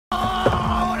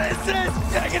Jesus!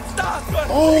 Dang it, stop!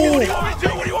 Oh! What do you want me to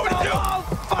do? What do you want me to do? Oh,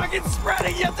 fucking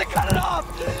spreading! You have to cut it off!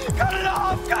 Cut it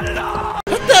off! Cut it off!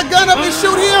 Pick that gun up and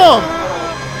shoot him!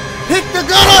 Pick the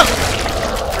gun up!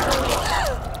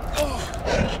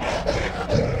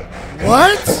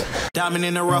 What? Diamond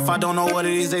in the rough, I don't know what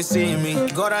it is they see in me.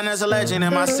 Go down as a legend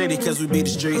in my city, cause we beat the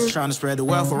streets. Trying to spread the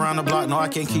wealth around the block, no, I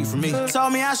can't keep from me.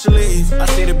 Told me I should leave. I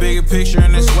see the bigger picture,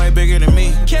 and it's way bigger than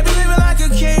me. Can't be living like a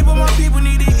king, but my people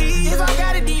need to eat. If I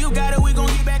got it, then you got it, we gon'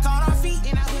 get back on our feet,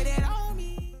 and I put it on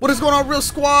me. What is going on, Real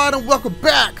Squad, and welcome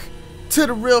back to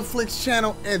the Real Flicks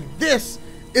channel, and this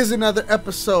is another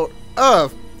episode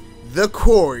of The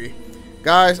Quarry.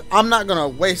 Guys, I'm not gonna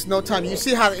waste no time. You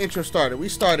see how the intro started. We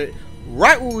started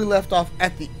right where we left off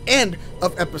at the end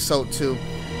of episode 2.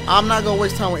 I'm not gonna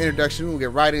waste time with introduction. We'll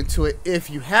get right into it. If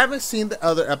you haven't seen the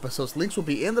other episodes, links will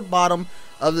be in the bottom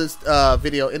of this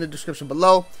video, in the description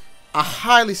below. I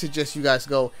highly suggest you guys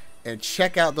go and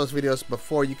check out those videos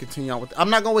before you continue on with it. I'm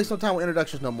not gonna waste no time with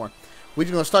introductions no more. We're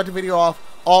just gonna start the video off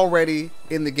already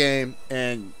in the game,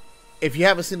 and if you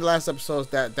haven't seen the last episodes,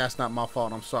 that's not my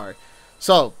fault. I'm sorry.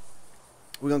 So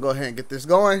we're gonna go ahead and get this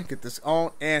going, get this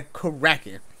on and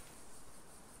cracking.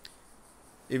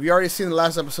 If you already seen the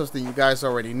last episodes, then you guys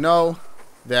already know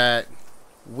that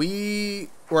we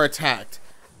were attacked.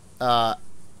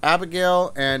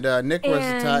 Abigail and Nick was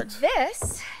attacked.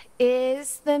 This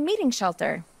is the meeting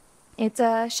shelter. It's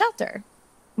a shelter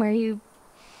where you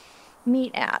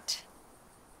meet at.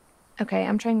 Okay,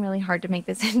 I'm trying really hard to make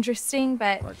this interesting,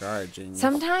 but Like, all right, genius.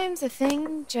 sometimes a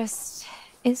thing just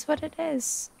is what it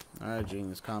is. All right,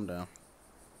 genius, calm down.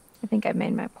 I think I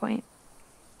made my point.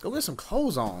 Go get some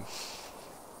clothes on.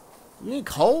 You ain't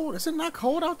cold? Is it not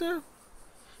cold out there?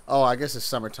 Oh, I guess it's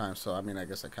summertime, so I mean, I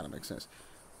guess that kind of makes sense.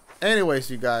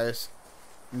 Anyways, you guys,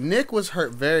 Nick was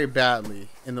hurt very badly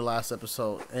in the last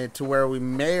episode, and to where we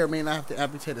may or may not have to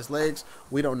amputate his legs.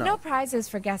 We don't know. No prizes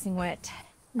for guessing what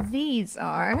these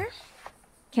are.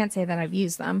 Can't say that I've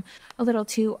used them. A little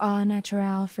too au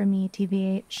naturel for me,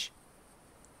 TBH.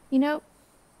 You know,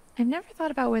 I've never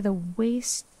thought about where the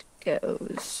waist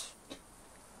goes.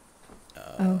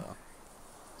 Oh.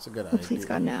 It's a good Oh, idea. please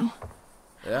God, no.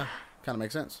 Yeah, kind of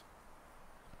makes sense.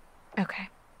 Okay,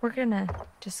 we're gonna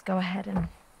just go ahead and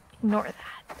ignore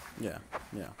that. Yeah,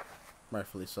 yeah,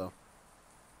 rightfully so.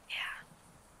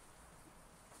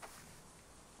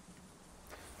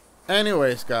 Yeah.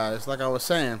 Anyways, guys, like I was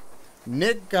saying,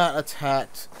 Nick got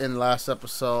attacked in the last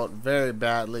episode very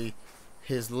badly.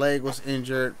 His leg was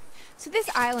injured. So this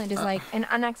island is like an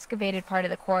unexcavated part of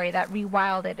the quarry that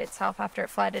rewilded itself after it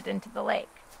flooded into the lake.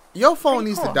 Your phone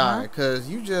Pretty needs cool, to die, huh? because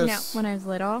you just... No, when I was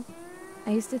little,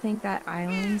 I used to think that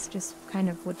islands just kind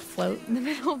of would float in the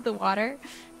middle of the water,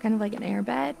 kind of like an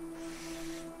airbed.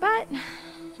 But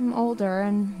I'm older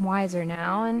and wiser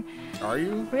now, and Are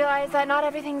you? realize that not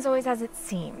everything's always as it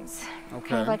seems. Okay.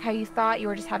 Kind of like how you thought you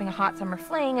were just having a hot summer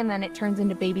fling, and then it turns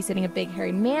into babysitting a big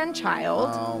hairy man-child.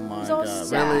 Oh my It's all God,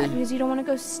 sad really? because you don't want to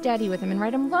go steady with him and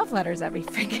write him love letters every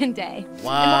freaking day.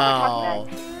 Wow. And what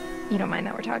we're talking about, you don't mind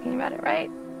that we're talking about it, right?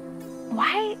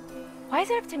 Why is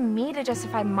it up to me to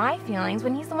justify my feelings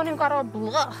when he's the one who got all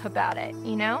blah about it,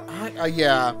 you know?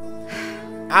 Yeah.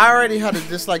 I already had a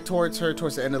dislike towards her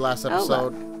towards the end of the last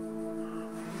episode.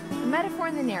 A metaphor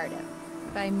in the narrative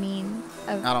by means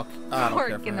of I don't care fork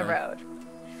for in the her. road.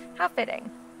 How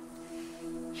fitting.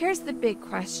 Here's the big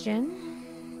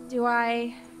question. Do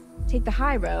I take the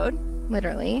high road,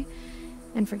 literally,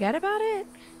 and forget about it?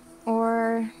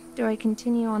 Or do I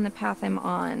continue on the path I'm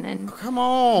on and Come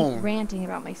on. ranting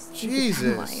about my stupid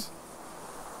Jesus. life?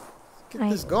 Get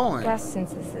this going. I guess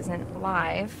since this isn't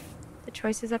live, the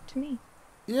choice is up to me.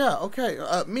 Yeah, okay.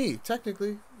 Me,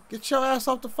 technically. Get your ass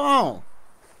off the phone.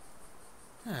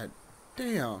 God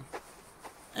damn.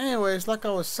 Anyways, like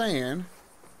I was saying,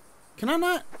 can I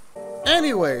not?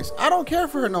 Anyways, I don't care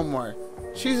for her no more.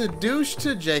 She's a douche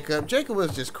to Jacob. Jacob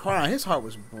was just crying. His heart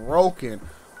was broken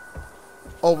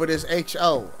over this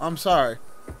HO. I'm sorry.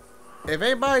 If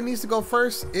anybody needs to go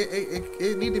first,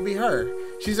 it need to be her.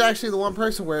 She's actually the one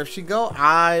person where if she go,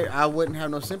 I wouldn't have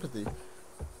no sympathy.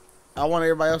 I want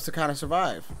everybody else to kind of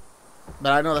survive.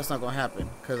 But I know that's not going to happen.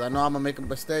 Because I know I'm going to make a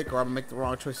mistake or I'm going to make the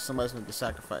wrong choice and somebody's going to get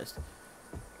sacrificed.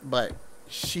 But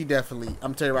she definitely,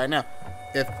 I'm telling you right now,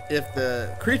 if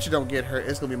the creature don't get her,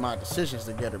 it's going to be my decisions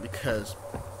to get her because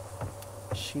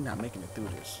she not making it through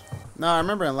this. Now, I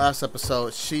remember in last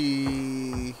episode,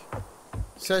 she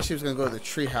said she was going to go to the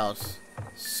treehouse.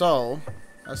 So,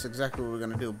 that's exactly what we're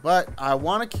going to do. But I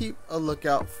want to keep a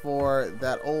lookout for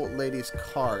that old lady's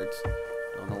cards.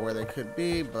 Don't know where they could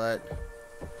be, but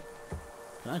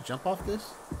can I jump off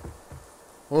this?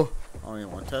 Oh, I don't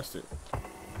even want to test it.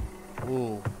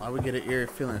 Ooh, I would get an eerie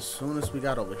feeling as soon as we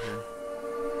got over here.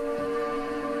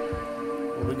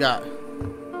 What we got?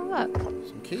 Oh, look.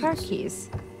 Some keys. Car keys.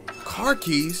 Car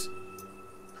keys?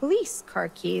 Police car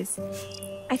keys.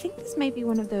 I think this might be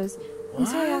one of those. I'm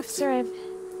sorry, What? officer. I have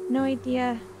no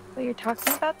idea what you're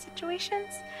talking about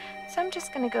situations. So I'm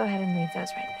just gonna go ahead and leave those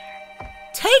right there.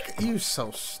 Take you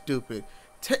so stupid.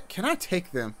 Can I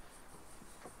take them?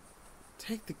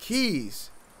 Take the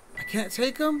keys. I can't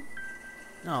take them?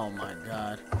 Oh my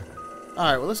god.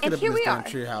 Alright, well let's get up in this damn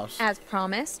treehouse. As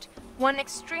promised, one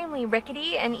extremely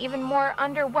rickety and even more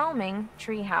underwhelming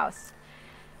treehouse.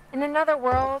 In another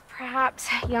world, perhaps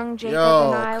young Jacob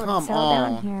and I would come settle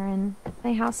on. down here and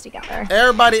play house together.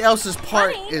 Everybody else's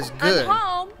part Honey, is good. I'm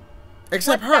home.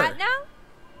 Except What's her. that now?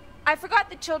 I forgot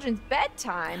the children's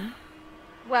bedtime.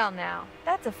 Well now,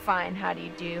 that's a fine how do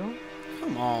you do.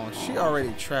 Come on, she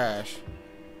already trash.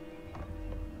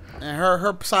 And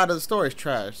her side of the story is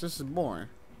trash. This is boring.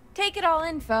 Take it all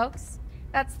in, folks.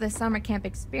 That's the summer camp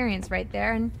experience right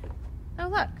there, and oh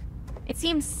look. It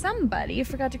seems somebody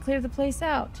forgot to clear the place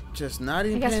out. Just not I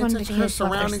even guess paying one of the attention to her kids left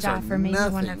their surroundings or stuff, or maybe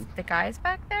one nothing. of the guys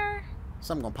back there.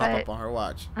 Something gonna pop But up on her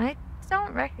watch. I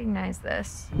don't recognize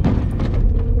this.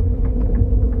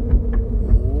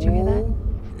 Did you hear that?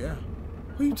 Yeah.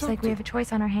 Who you Looks talking like we have a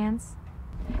choice on our hands.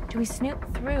 Do we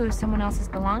snoop through someone else's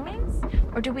belongings?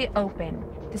 Or do we open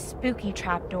the spooky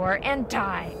trapdoor and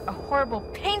die a horrible,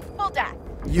 painful death?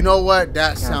 You know what?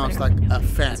 That sounds like a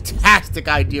fantastic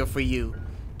idea for you.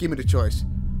 Give me the choice.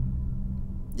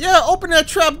 Yeah, open that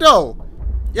trap door.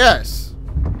 Yes.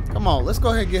 Come on, let's go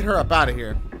ahead and get her up out of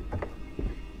here.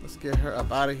 Let's get her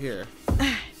up out of here.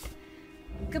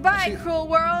 Goodbye, cruel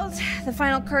world. The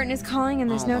final curtain is calling and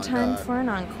there's Oh no my time God. for an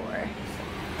encore.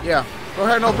 Yeah, go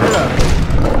ahead and open it up.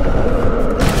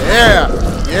 Yeah,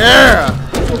 yeah.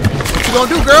 What you gonna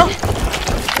do, girl?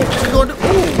 What you gonna do?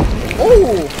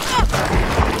 Ooh, ooh.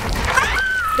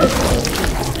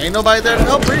 Ain't nobody there to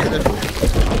help her either.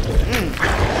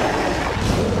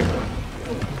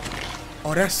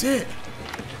 Oh, that's it.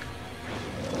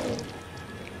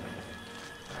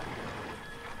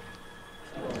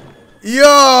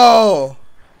 Yo!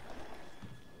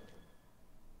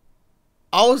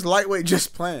 I was lightweight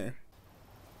just playing.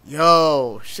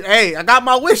 Yo, hey, I got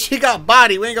my wish. She got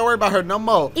body. We ain't gotta worry about her no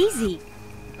more. Easy.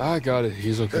 I got it.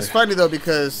 He's okay. It's funny though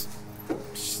because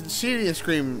she didn't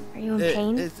scream. Are you in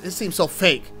pain? It seems so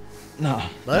fake. No,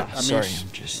 But no, I mean, sorry,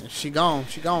 I'm just she gone.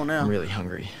 She gone now. I'm really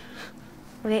hungry.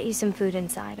 We'll get you some food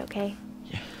inside, okay?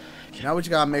 Now we just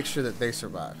gotta make sure that they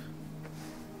survive.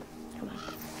 Come on.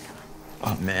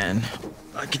 Oh man,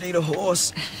 I can eat a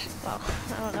horse. Well,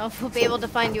 I don't know if we'll be able to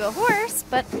find you a horse,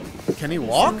 but Can he some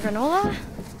walk? granola?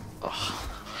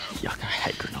 Yuck, I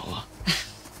hate granola.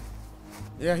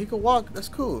 Yeah, he could walk. That's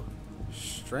cool.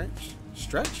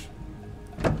 Stretch?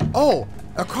 Oh,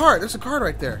 a card. There's a card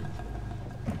right there.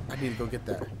 I need to go get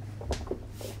that.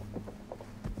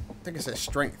 I think it says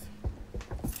strength.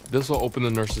 This will open the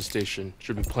nurse's station.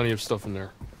 Should be plenty of stuff in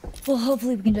there. Well,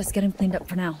 hopefully we can just get him cleaned up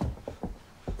for now.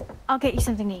 I'll get you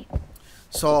something to eat.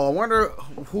 So I wonder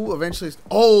who eventually is.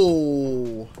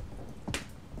 Oh,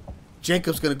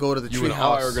 Jacob's gonna go to the You and I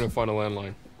treehouse. are gonna find a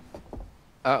landline.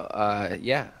 Oh,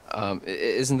 yeah.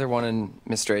 Isn't there one in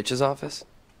Mr. H's office?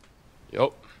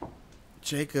 Yep.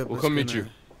 Jacob. We'll is come meet gonna- you.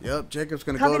 Yep, Jacob's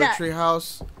gonna Copy go to the that.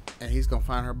 treehouse, and he's gonna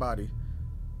find her body.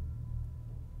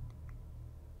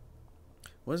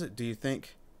 What is it? Do you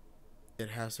think it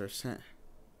has their scent?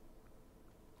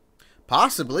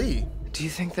 Possibly. Do you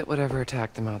think that whatever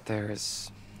attacked them out there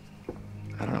is,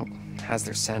 I don't know, has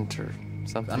their scent or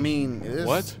something? I mean, it is.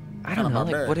 What? I don't kinda know. Like,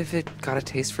 barbaric. what if it got a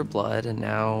taste for blood and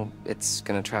now it's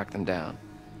gonna track them down?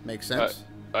 Makes sense.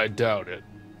 I doubt it.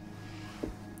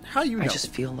 How you know? I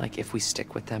just feel like if we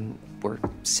stick with them, we're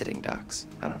sitting ducks.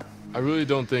 I don't know. I really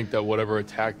don't think that whatever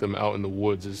attacked them out in the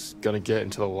woods is gonna get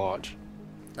into the lodge.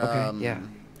 Okay, yeah.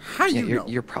 How Yeah, you know?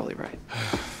 you're probably right.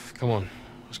 Come on,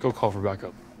 let's go call for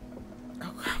backup.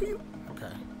 How you?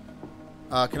 Okay.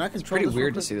 Can I control? It's pretty this real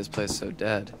weird to quick? see this place so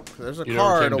dead. There's a You never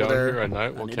card came over down there. here at night I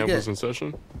while need to camp get. was in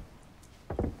session?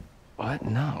 What?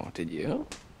 No, did you?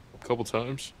 A couple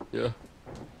times, yeah.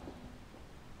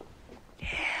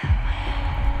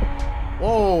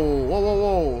 Whoa! Whoa! Whoa!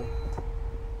 Whoa!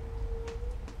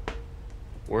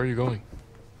 Where are you going?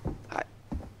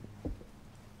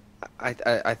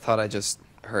 I thought I just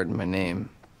heard my name.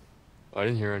 I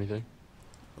didn't hear anything.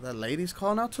 That lady's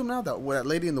calling out to him now. That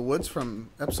lady in the woods from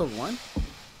episode 1.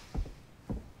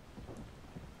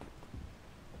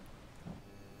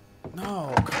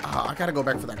 No, I gotta go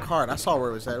back for that card. I saw where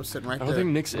it was at. It was sitting right I don't there.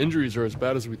 think Nick's injuries are as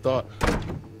bad as we thought.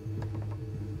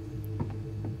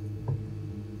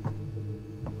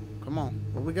 Come Come on.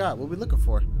 What we got? What we looking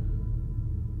for?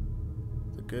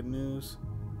 The good news?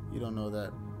 You don't know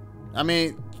that. I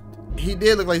mean, he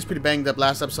did look like he's pretty banged up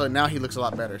last episode. Now he looks a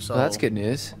lot better. So Well, that's good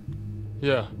news.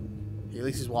 Yeah. At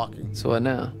least he's walking. So what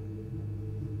now?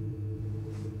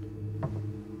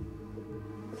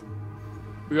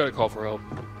 We gotta call for help.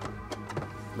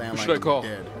 Landline Who should I call?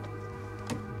 Dead.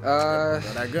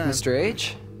 Mr.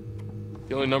 H?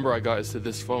 The only number I got is to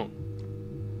this phone.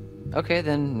 Okay,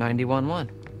 then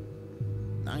 911.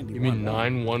 91. You mean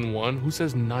 911? Who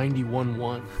says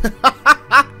 911?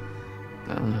 I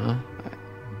don't know.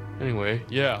 Anywee,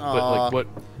 yeah, but like, what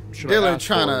should I Dylan ask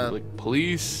trying for? to- Like,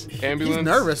 police, ambulance? He's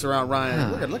nervous around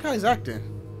Ryan. Look how he's acting.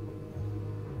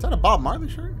 Is that a Bob Marley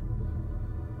shirt?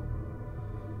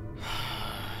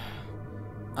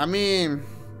 I mean,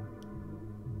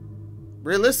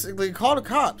 realistically, call the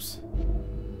cops.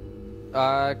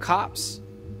 Cops.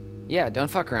 Yeah, don't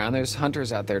fuck around. There's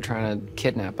hunters out there trying to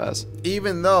kidnap us.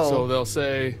 Even though... So they'll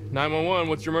say, 911,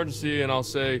 what's your emergency? And I'll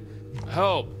say,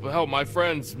 help, help, my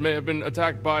friends may have been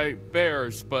attacked by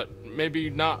bears, but maybe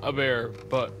not a bear,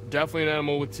 but definitely an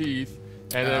animal with teeth.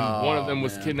 And then one of them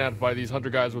was kidnapped by these hunter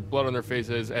guys with blood on their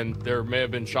faces, and there may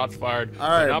have been shots fired,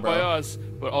 right, not bro. by us,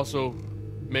 but also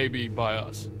maybe by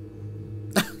us.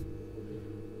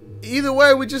 Either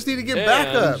way, we just need to get back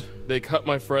up. They cut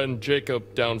my friend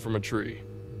Jacob down from a tree.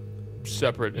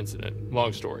 Separate incident.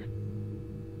 Long story.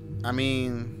 I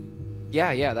mean...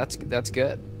 Yeah, that's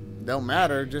good. Don't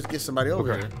matter. Just get somebody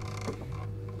over Okay. here.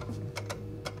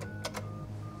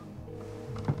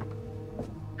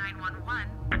 911.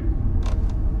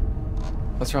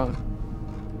 What's wrong?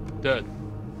 Dead.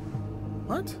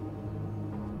 What?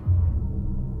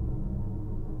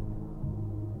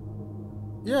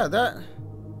 Yeah, that...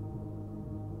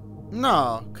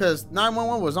 No, because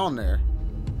 911 was on there.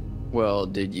 Well,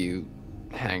 did you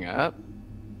hang up?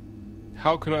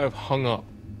 How could I have hung up?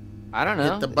 I don't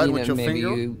know. Hit the button with your maybe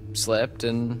finger? you slipped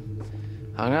and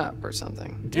hung up or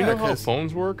something. Do you Yeah, know how 'cause-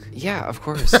 phones work? Yeah, of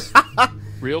course.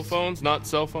 Real phones, not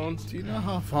cell phones? Do you know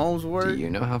how phones work? Do you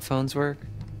know how phones work?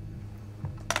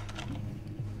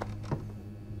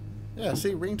 Yeah,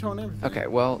 see, ringtone and everything. Okay,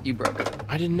 well, you broke it.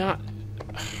 I did not.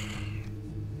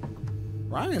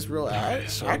 Ryan's real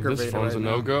So aggravated this phone's right a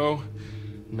now. no-go.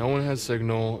 No one has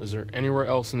signal. Is there anywhere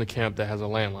else in the camp that has a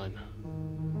landline?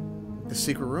 The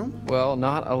secret room? Well,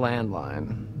 not a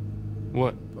landline.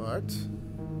 What? But...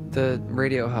 The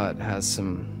radio hut has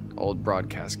some old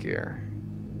broadcast gear.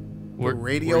 Where,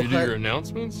 radio where you do hut? your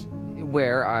announcements?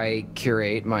 Where I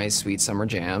curate my sweet summer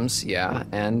jams, yeah,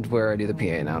 and where I do the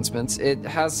PA announcements. It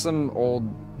has some old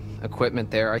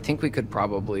equipment there. I think we could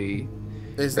probably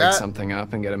Is break that something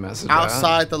up and get a message out.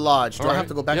 outside the lodge? Do I Alright, have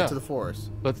to go back yeah. into the forest?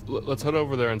 Let's head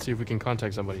over there and see if we can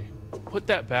contact somebody. Put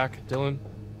that back, Dylan.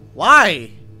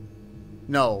 Why?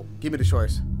 No. Give me the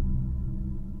choice.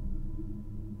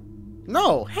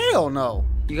 No. Hell no.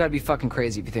 You gotta be fucking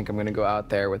crazy if you think I'm gonna go out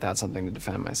there without something to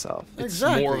defend myself. It's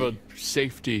Exactly. more of a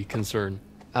safety concern.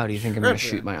 Oh, do you think I'm gonna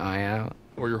Tripping. shoot my eye out?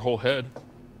 Or your whole head.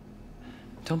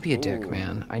 Don't be a dick, Ooh.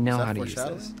 man. I know Is that how to use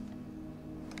foreshadowing? this.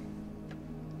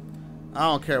 I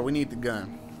don't care. We need the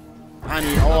gun. I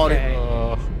need all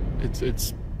the...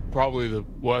 It's probably the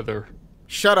weather.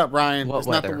 Shut up, Ryan. What it's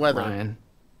weather, not the weather. Ryan?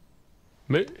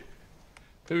 Maybe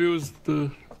it was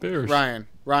the bears.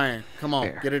 Ryan, come on.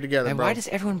 Bear. Get it together, And bro. why does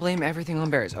everyone blame everything on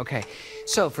bears? Okay,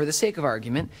 so for the sake of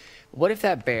argument, what if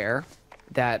that bear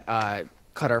that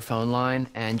cut our phone line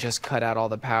and just cut out all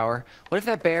the power, what if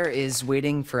that bear is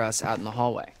waiting for us out in the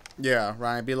hallway? Yeah,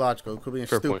 Ryan, be logical. Quit being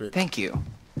Fair stupid. point. Thank you.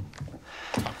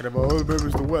 Talking about, oh, maybe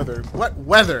it's the weather. What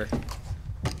weather?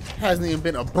 Hasn't even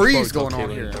been a breeze Probably going told on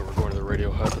Kaitlyn here. that we're going to the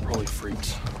radio hut. They're probably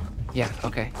freaks. Yeah,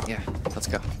 okay, yeah, let's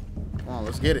go. Come on,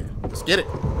 let's get it. Let's get it.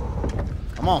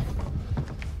 Come on.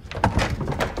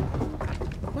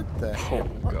 What the Oh hell?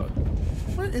 my god.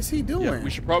 What is he doing? Yeah, we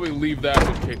should probably leave that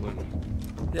with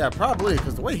Kaitlyn. Yeah, probably,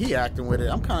 because the way he acting with it,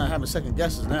 I'm kind of having second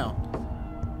guesses now.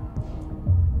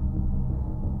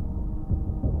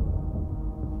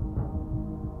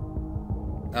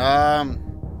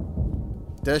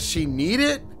 Does she need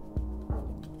it?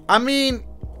 I mean,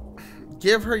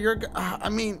 give her your... I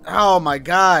mean, oh my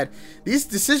god. These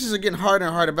decisions are getting harder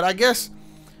and harder, but I guess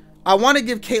I want to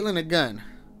give Kaitlyn a gun.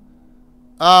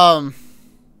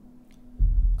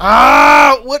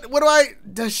 What do I...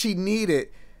 Does she need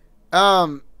it?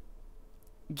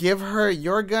 Give her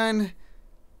your gun.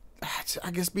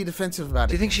 I guess be defensive about it.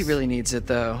 Do you think she really needs it,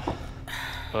 though?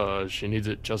 She needs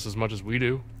it just as much as we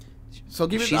do. So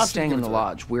give me the She's option to staying give in it the to her.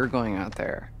 lodge. We're going out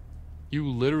there. You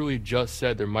literally just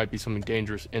said there might be something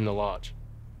dangerous in the lodge.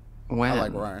 When? I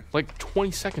like Ryan. Like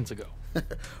 20 seconds ago.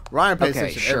 Ryan pays Okay,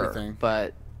 attention to sure, everything.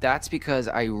 but that's because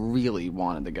I really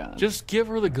wanted the gun. Just give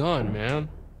her the gun, man.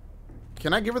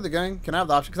 Can I give her the gun? Can I have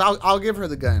the option? Because I'll give her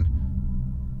the gun.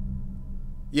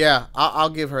 Yeah, I'll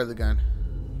give her the gun.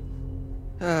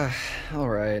 All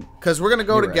right. Because we're going to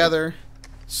go You're together. right.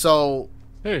 So...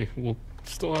 Hey, we'll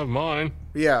still have mine.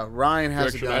 Yeah, Ryan has a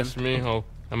Extra gun. nice to me.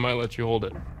 I might let you hold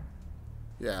it.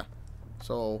 Yeah.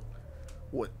 So...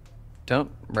 What? Don't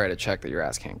write a check that your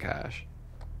ass can't cash.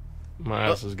 My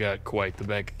ass has got quite the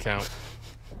bank account.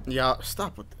 Yeah,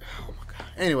 stop with... Oh, my God.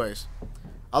 Anyways.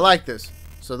 I like this.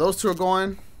 So those two are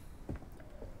going.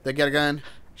 They get a gun.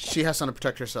 She has something to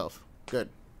protect herself. Good.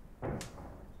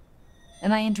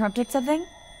 Am I interrupting something?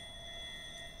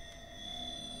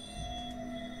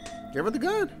 Give her the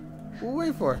gun. What are we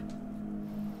waiting for?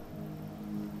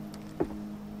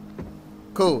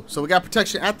 Cool. So we got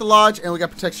protection at the lodge, and we got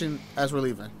protection as we're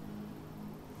leaving.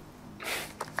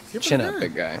 Chin up,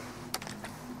 big guy.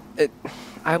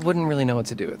 I wouldn't really know what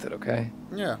to do with it, okay?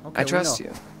 Yeah, okay. I trust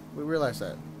you. We realize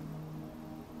that.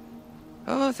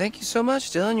 Oh, thank you so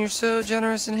much, Dylan. You're so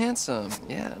generous and handsome.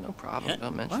 Yeah, no problem.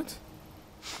 Don't mention What? it.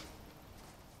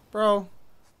 Bro,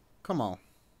 come on.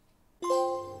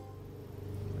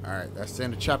 Alright, that's the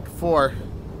end of chapter 4.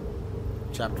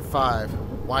 Chapter 5,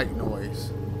 white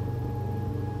noise.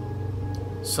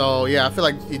 So, yeah, I feel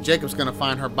like Jacob's gonna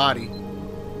find her body.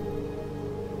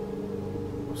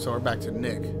 So we're back to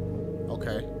Nick.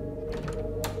 Okay.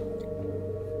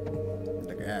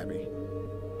 Look at Abby.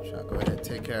 She'll go ahead and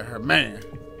take care of her man.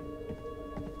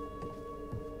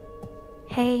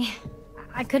 Hey,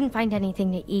 I couldn't find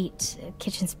anything to eat. The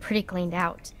kitchen's pretty cleaned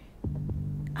out.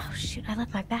 Oh shoot, I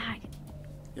left my bag.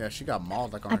 Yeah, she got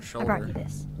mauled like on her shoulder. I brought you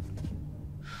this.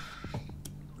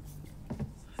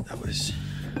 That was...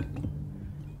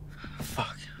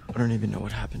 Fuck. I don't even know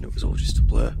what happened. It was all just a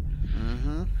blur.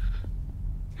 Mm-hmm.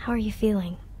 How are you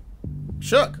feeling?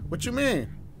 Shook. What you mean?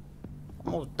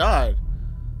 Almost died.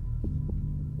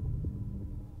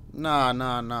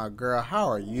 Nah, girl. How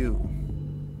are you?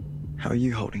 How are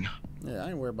you holding up? Yeah, I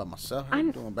ain't worried about myself. How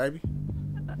you doing, baby?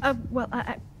 Well,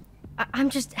 I'm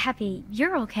just happy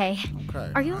you're okay.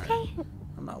 Okay. Are you okay?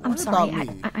 I'm not worried I'm sorry. about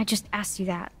me. I just asked you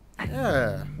that.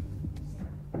 Yeah.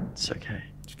 It's okay.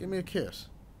 Just give me a kiss.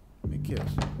 Give me a kiss.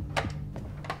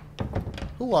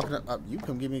 Who walking up? You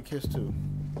come give me a kiss too.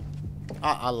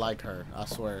 I like her. I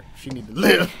swear. She need to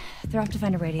live. They're off to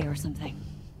find a radio or something.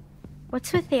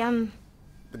 What's with the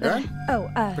The gun?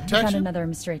 I Protection? found another in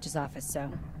Mr. H's office,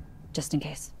 so just in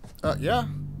case. Yeah.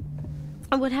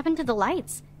 What happened to the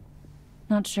lights?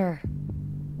 Not sure.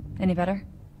 Any better?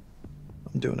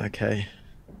 I'm doing okay.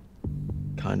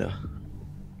 Kinda.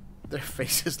 Their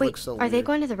faces Wait, look so are weird. they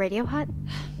going to the radio hut?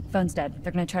 Phone's dead.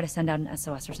 They're gonna try to send out an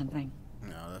SOS or something.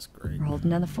 No, that's great. We're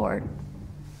holding down the fort.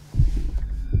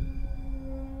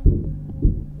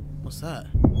 What's that?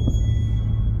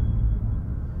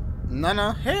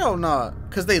 No, hell no.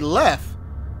 Because they left.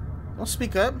 Don't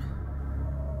speak up.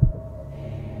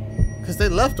 Because they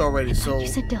left already, so... You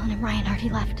said Dylan and Ryan already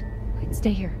left. Wait,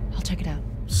 stay here. I'll check it out.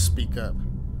 Speak up.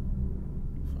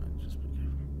 Fine, just be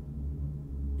careful.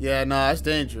 Yeah, no, it's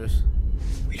dangerous.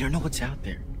 We don't know what's out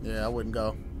there. Yeah, I wouldn't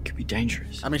go. It could be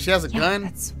dangerous. I mean, she has a gun.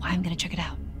 That's why I'm gonna check it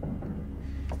out.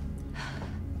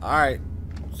 Alright.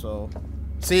 So...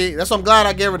 See, that's why I'm glad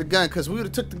I gave her the gun. Because we would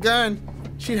have took the gun,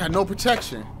 she'd had no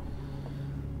protection.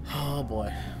 Oh,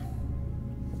 boy.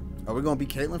 Are we going to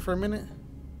be Kaitlyn for a minute?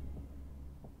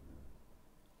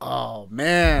 Oh,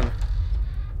 man.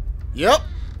 Yep.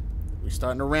 We're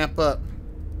starting to ramp up.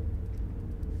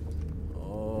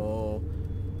 Oh.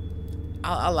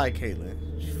 I like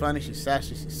Kaitlyn. She's funny, she's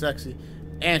sassy, she's sexy,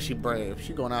 and she's brave.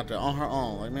 She's going out there on her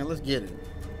own. Like, man, let's get it.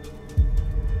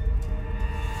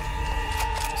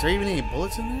 Is there even any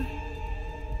bullets in there?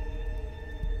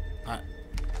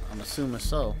 I'm assuming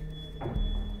so.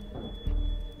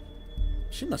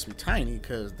 She must be tiny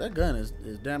because that gun is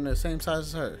damn near the same size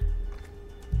as her.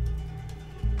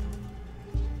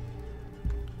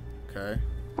 Okay.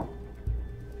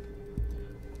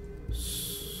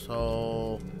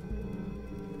 So,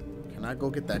 can I go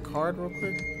get that card real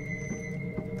quick?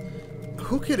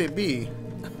 Who could it be?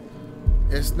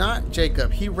 It's not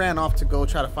Jacob. He ran off to go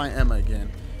try to find Emma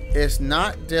again. It's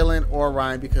not Dylan or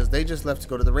Ryan because they just left to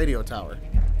go to the radio tower.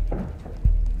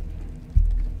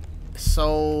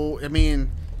 So, I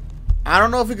mean, I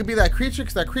don't know if it could be that creature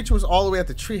because that creature was all the way at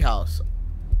the treehouse.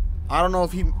 I don't know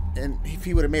if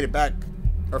he would have made it back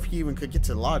or if he even could get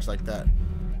to the lodge like that.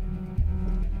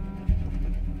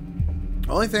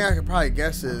 The only thing I could probably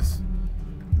guess is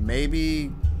maybe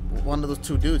one of those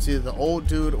two dudes, either the old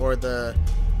dude or the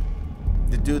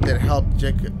dude that helped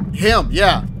Jacob. Him,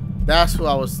 yeah. That's who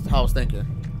I was thinking.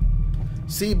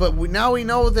 See, but now we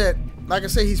know that, like I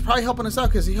say, he's probably helping us out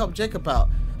because he helped Jacob out.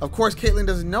 Of course, Kaitlyn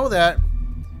doesn't know that.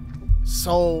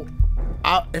 So,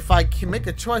 if I can make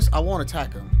a choice, I won't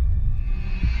attack him.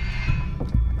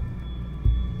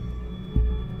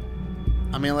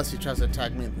 I mean, unless he tries to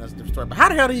attack me, that's a different story. But how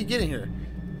the hell did he get in here?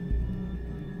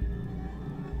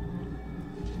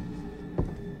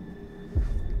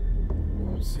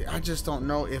 See, I just don't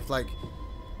know if, like,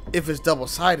 if it's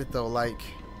double-sided, though. Like,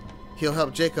 he'll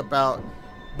help Jacob out,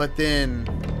 but then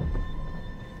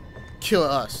kill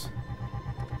us.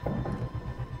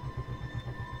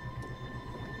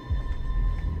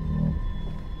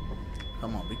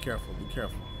 Come on, be careful, be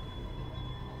careful.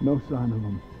 No sign of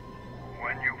them.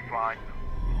 When you find them,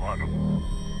 blood them.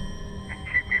 And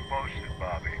keep me posted,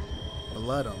 Bobby.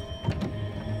 Blood them.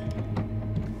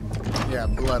 Yeah,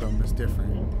 blood them is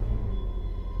different.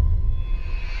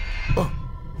 Oh.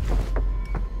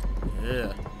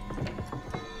 Yeah.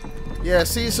 Yeah,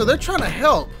 see, so they're trying to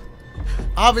help.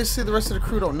 Obviously, the rest of the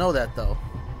crew don't know that, though.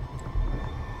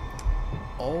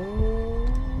 Oh.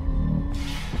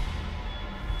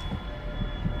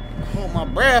 Hold my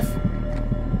breath.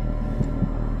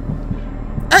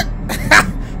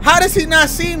 How does he not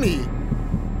see me?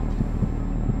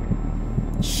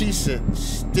 She's sitting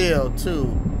still,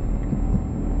 too.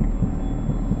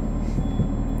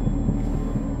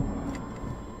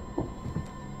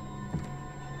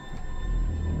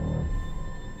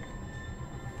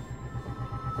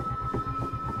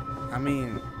 I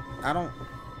mean, I don't...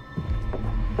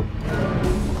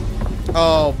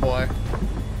 Oh, boy.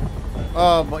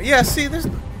 Oh, boy. Yeah, see, this...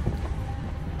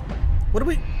 What do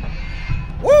we...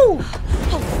 Woo!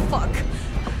 Oh,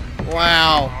 fuck.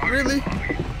 Wow. Really?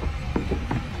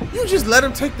 You just let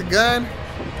him take the gun?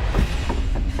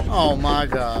 Oh, my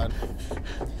God.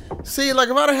 See, like,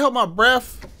 if I'd have held my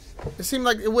breath, it seemed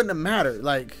like it wouldn't have mattered.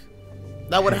 Like,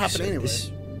 that would have happened anyway.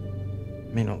 This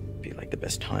may not be, like, the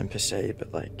best time, per se,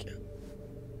 but, like...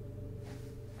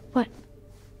 What?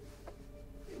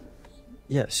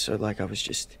 Yeah, so, like, I was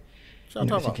just, you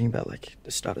know, thinking about, like,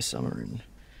 the start of summer and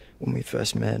when we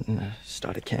first met and the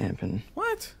start of camp and...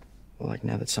 What? Well, like,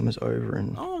 now that summer's over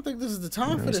and... I don't think this is the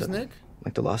time for this, Nick.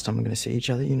 Like, the last time we're gonna see each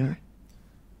other, you know?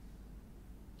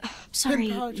 Sorry,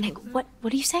 Nick, what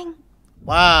are you saying?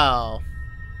 Wow.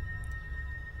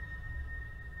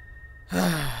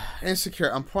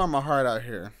 Insecure. I'm pouring my heart out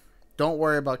here. Don't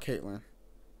worry about Kaitlyn.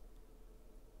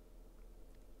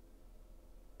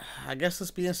 I guess let's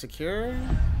be insecure.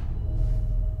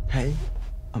 Hey,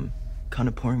 I'm kind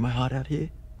of pouring my heart out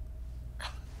here.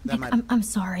 Nick, I'm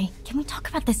sorry. Can we talk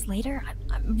about this later?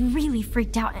 I'm really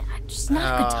freaked out. It's just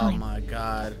not a good time. Oh my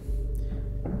God.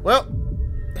 Well,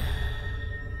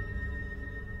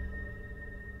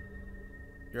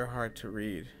 you're hard to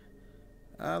read.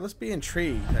 Let's be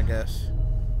intrigued, I guess.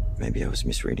 Maybe I was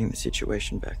misreading the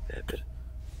situation back there, but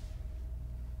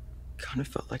kind of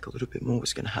felt like a little bit more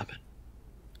was gonna happen.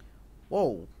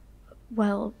 Whoa.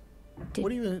 Well,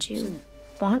 did you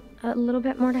want a little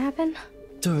bit more to happen?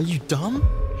 Duh, are you dumb?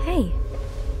 Hey.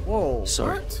 Whoa.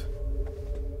 Sorry.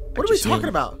 What are we talking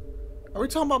about? Are we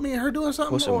talking about me and her doing something?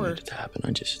 Of course I wanted it to happen.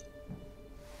 I just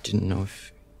didn't know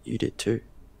if you did too.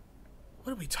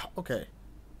 What are we talking? Okay.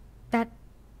 That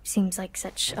seems like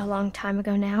such a long time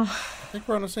ago now. I think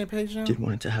we're on the same page now. Did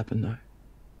want it to happen though.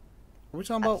 Are we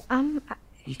talking about?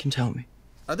 You can tell me.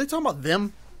 Are they talking about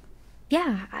them?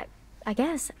 Yeah, I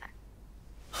guess.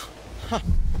 Huh.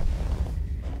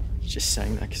 You're just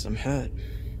saying that because I'm hurt.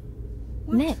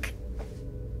 What? Nick.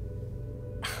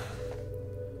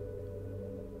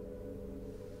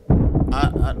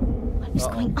 What is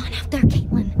going on out there,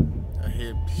 Kaitlyn?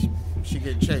 She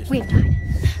getting chased. We've died.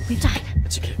 We've died.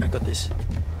 It's okay. I got this.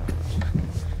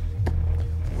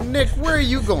 Nick, where are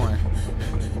you going?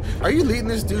 Are you leading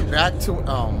this dude back to...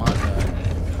 Oh, my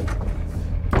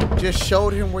God. Just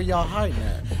showed him where y'all hiding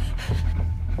at.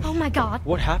 Oh, my God.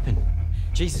 What happened?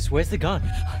 Jesus, where's the gun?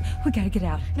 We gotta get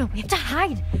out. No, we have to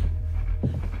hide.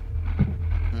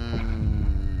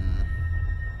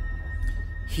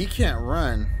 He can't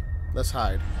run. Let's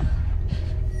hide.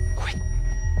 Quick.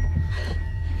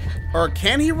 Or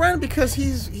can he run? Because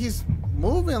he's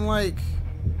moving like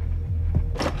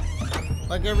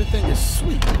everything is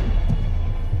sweet.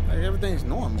 Like everything's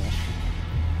normal.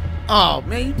 Oh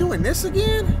man, you doing this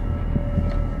again?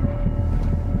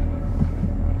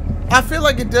 I feel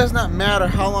like it does not matter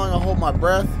how long I hold my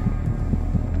breath.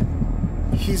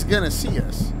 He's gonna see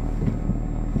us.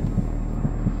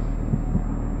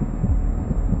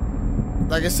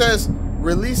 Like it says,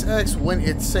 release X when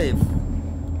it's safe.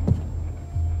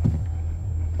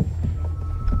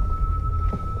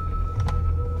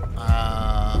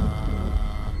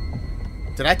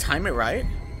 Did I time it right?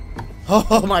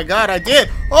 Oh my god, I did!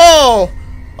 Oh!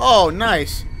 Oh,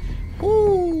 nice.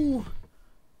 Ooh.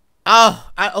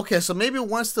 Okay, so maybe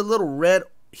once the little red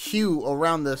hue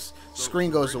around this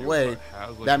screen goes away,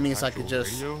 that means I could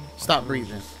just stop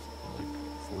breathing.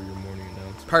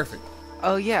 Perfect.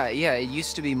 Oh yeah, it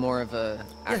used to be more of a.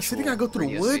 Yeah, so you gotta go through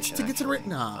the woods to get to the right.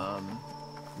 Nah.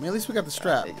 I mean, at least we got the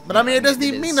strap. But yeah, I mean, it doesn't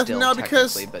even mean nothing now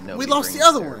because we lost the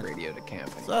other one. Radio to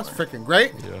camp so that's freaking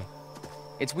great. Yeah.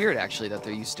 It's weird actually that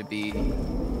there used to be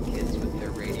kids with their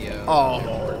radio.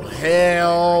 Oh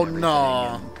hell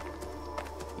no!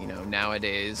 You know,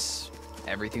 nowadays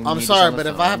everything. I'm sorry, but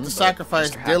if I have to sacrifice,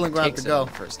 Dylan gonna have to go.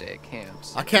 First day at camp.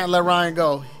 So. I can't let Ryan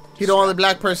go. He's the only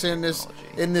black person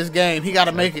in this game. He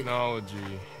gotta make it. Technology,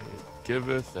 it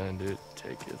giveth and it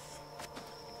taketh.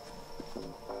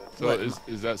 So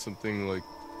is that something like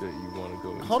that you want to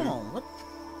go into? Hold on, what?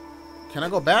 Can I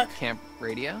go back? Camp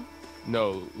radio?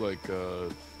 No, like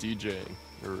DJing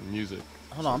or music.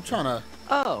 Hold on, I'm trying to.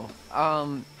 Oh,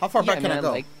 how far back can I go?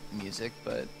 I like music,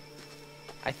 but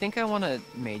I think I want to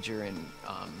major in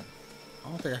I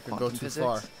don't think I can go too physics.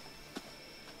 far.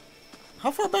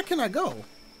 How far back can I go?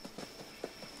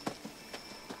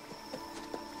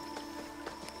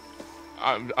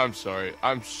 I'm sorry.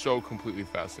 I'm so completely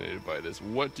fascinated by this.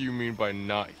 What do you mean by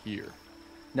not here?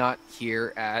 Not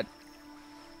here at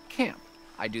camp.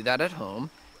 I do that at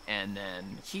home, and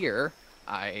then here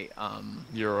I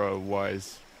You're a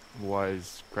wise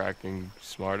cracking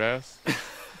smartass.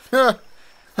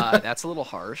 That's a little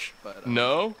harsh, but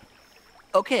no.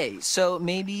 Okay, so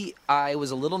maybe I was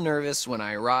a little nervous when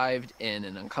I arrived in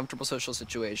an uncomfortable social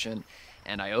situation,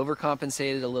 and I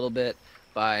overcompensated a little bit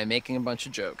by making a bunch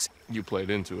of jokes. You played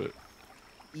into it.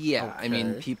 Yeah, okay. I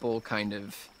mean, people kind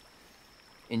of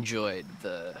enjoyed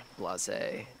the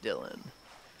blasé Dylan.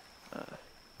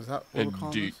 Is that and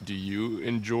do you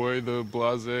enjoy the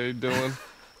blasé Dylan?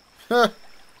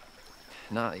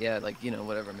 Not yet, like, you know,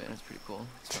 whatever, man. It's pretty cool.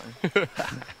 It's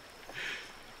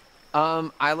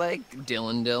fine. I like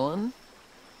Dylan.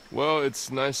 Well,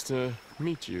 it's nice to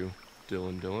meet you,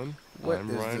 Dylan. What I'm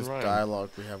is Ryan this Ryan. dialogue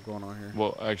we have going on here?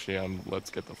 Well, actually, let's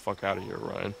get the fuck out of here,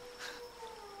 Ryan.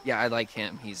 Yeah, I like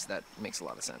him. That makes a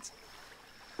lot of sense.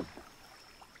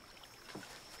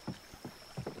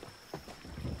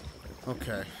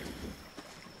 Okay.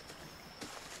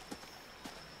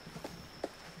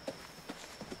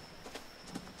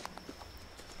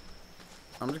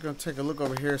 I'm just gonna take a look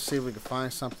over here, see if we can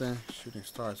find something. Shooting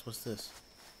stars. What's this?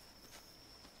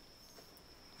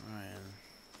 Ryan.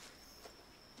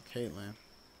 Kaitlyn.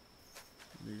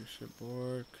 Leadership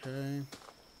board. Okay.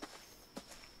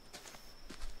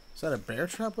 Is that a bear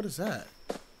trap? What is that?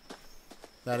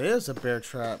 That is a bear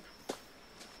trap.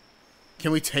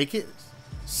 Can we take it?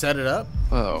 Set it up?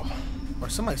 Oh. Or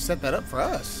somebody set that up for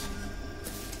us.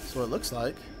 That's what it looks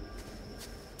like.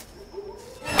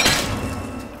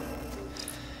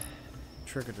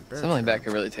 Triggered the bear. Something like that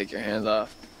could really take your hands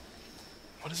off.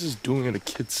 What is this doing at a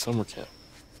kid's summer camp?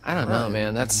 I don't know,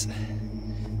 man.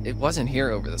 It wasn't here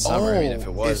over the summer. I mean, if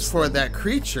it was, it's for that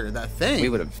creature, that thing. We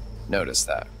would have noticed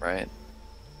that, right?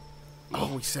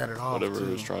 Oh, we set it off. Whatever it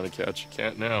was trying to catch, you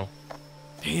can't now.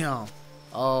 Damn.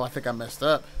 Oh, I think I messed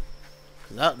up.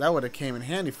 That would have came in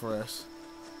handy for us.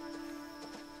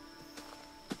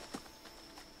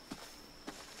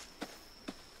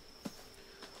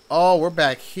 Oh, we're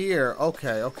back here.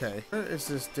 Okay. Where is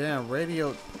this damn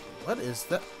radio? What is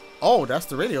that? Oh, that's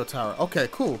the radio tower. Okay,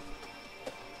 cool.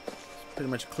 It's pretty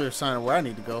much a clear sign of where I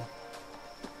need to go.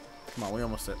 Come on, we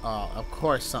almost there. Oh, of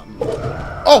course something.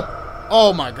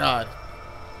 Oh my God.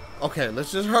 Okay,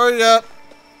 let's just hurry up.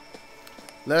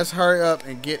 Let's hurry up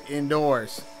and get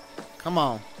indoors. Come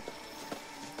on.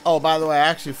 Oh, by the way, I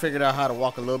actually figured out how to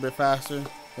walk a little bit faster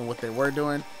than what they were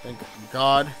doing. Thank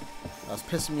God. That was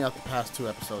pissing me off the past 2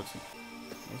 episodes.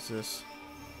 What's this?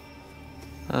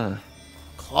 Huh.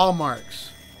 Claw marks.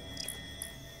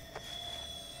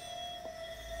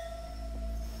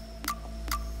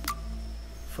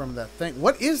 From that thing.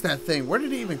 What is that thing? Where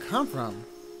did it even come from?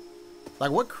 Like,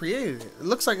 what created it? It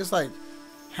looks like it's like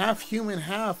half human,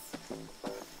 half,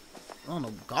 I don't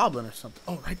know, goblin or something.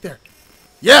 Oh, right there.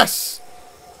 Yes!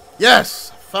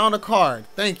 Yes! Found a card.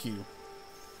 Thank you.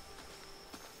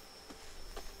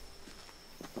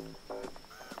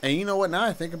 And you know what? Now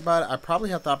I think about it, I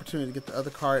probably have the opportunity to get the other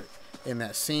card in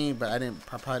that scene, but I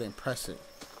probably didn't press it.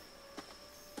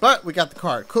 But we got the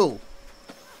card. Cool.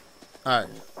 Alright.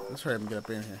 Let's hurry up and get up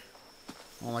in here.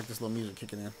 I don't like this little music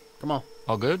kicking in. Come on.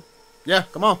 All good? Yeah,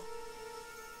 come on.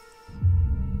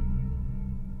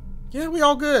 Yeah, we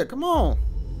all good. Come on.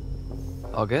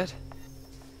 All good?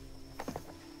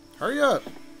 Hurry up.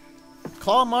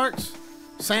 Claw marks.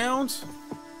 sounds.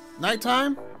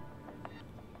 Nighttime.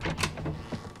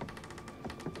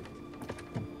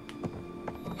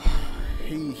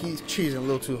 He's cheesing a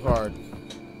little too hard.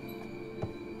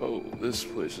 Oh, this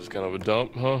place is kind of a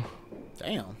dump, huh?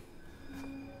 Damn.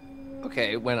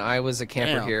 Okay, when I was a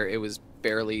camper here, it was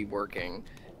barely working.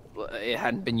 It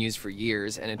hadn't been used for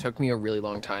years, and it took me a really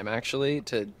long time, actually,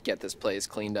 to get this place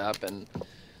cleaned up and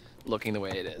looking the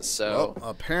way it is. So,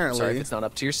 well, apparently, sorry if it's not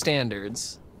up to your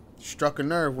standards. Struck a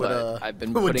nerve with I've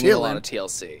been putting in a lot of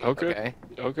TLC. Okay.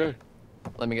 Okay.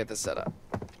 Let me get this set up.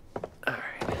 All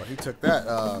right. Well, he took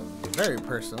that very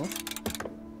personal.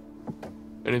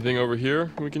 Anything over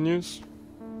here we can use?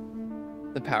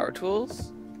 The power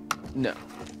tools? No.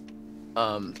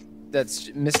 That's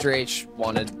Mr. H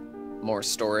wanted more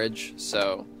storage,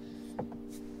 so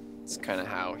it's kind of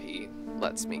how he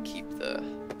lets me keep the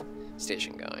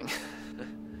station going.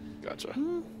 Gotcha.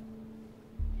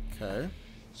 Okay.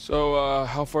 So,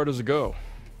 how far does it go?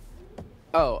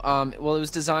 Oh, well, it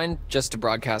was designed just to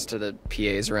broadcast to the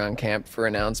PAs around camp for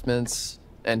announcements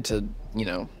and to, you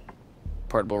know,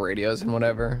 portable radios and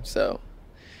whatever. So,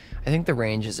 I think the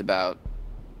range is about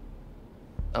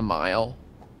a mile.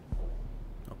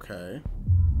 Okay.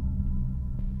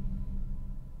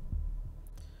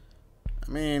 I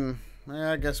mean,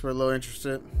 I guess we're a little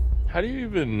interested. How do you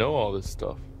even know all this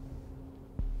stuff?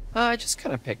 I just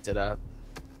kind of picked it up.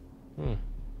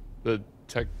 The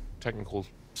technical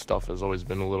stuff has always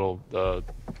been a little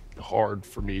hard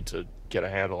for me to get a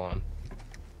handle on.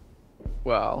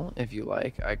 Well, if you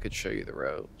like, I could show you the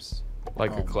ropes.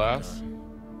 Like a class?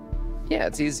 Yeah,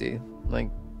 it's easy. Like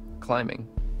climbing.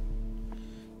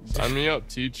 Sign me up,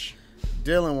 teach.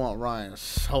 Dylan want Ryan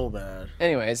so bad.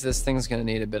 Anyways, this thing's gonna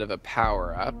need a bit of a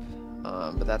power up,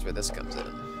 but that's where this comes in.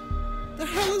 The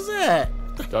hell is that?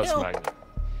 Dust magnet.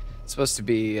 It's supposed to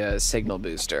be a signal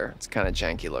booster. It's kind of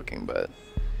janky looking, but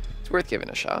it's worth giving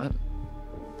a shot.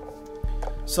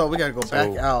 So we gotta go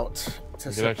back out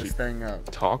to set actually this thing up.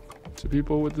 Talk to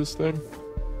people with this thing?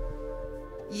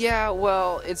 Yeah,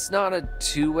 well, it's not a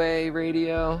two-way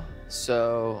radio,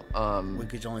 so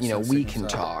you know, we can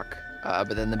talk,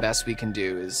 but then the best we can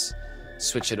do is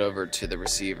switch it over to the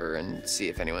receiver and see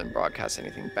if anyone broadcasts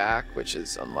anything back, which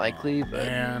is unlikely. But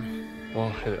man,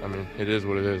 well, I mean, it is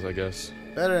what it is, I guess.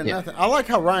 Better than nothing. I like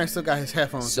how Ryan still got his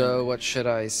headphones. So what should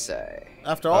I say?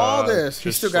 After all this, he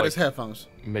still got his headphones.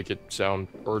 Make it sound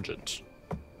urgent.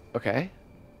 Okay.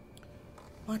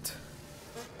 What?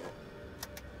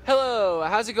 Hello,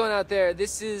 how's it going out there?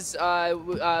 This is,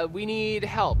 we need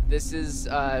help. This is,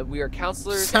 we are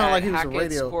counselors Sound at like he was a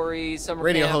Hackett's Quarry summer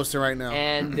radio camp, hosting right now.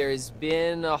 And there's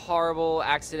been a horrible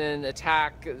accident,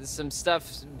 attack, some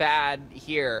stuff bad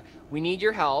here. We need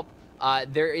your help.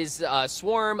 There is a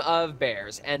swarm of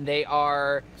bears, and they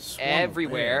are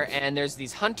everywhere. And there's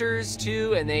these hunters,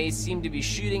 too, and they seem to be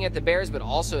shooting at the bears, but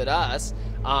also at us,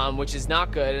 which is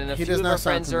not good. And a few of our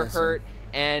friends are hurt.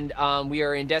 And we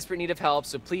are in desperate need of help,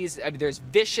 so please, there's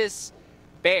vicious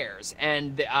bears,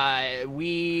 and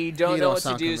we don't know what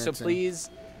to do, so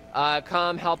please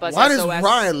come help us. Why SOS, does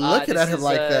Ryan looking at him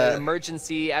like that?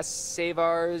 Emergency, save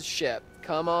our ship.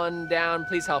 Come on down,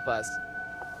 please help us.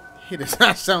 He does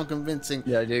not sound convincing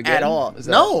at all. Is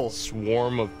that No.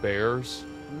 Swarm of bears?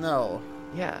 No.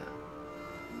 Yeah.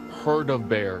 Herd of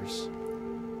bears.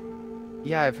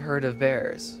 Yeah, I've heard of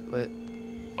bears. What?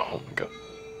 Oh my god.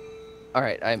 All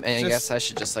right, I guess I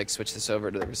should just like switch this over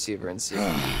to the receiver and see.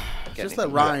 Just let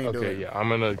Ryan do it. Okay, yeah, I'm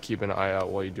gonna keep an eye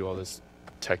out while you do all this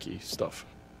techie stuff.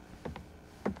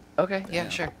 Okay, yeah,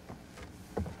 sure.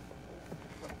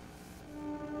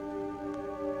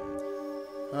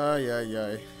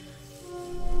 Yeah.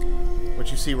 What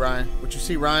you see, Ryan? What you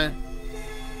see, Ryan?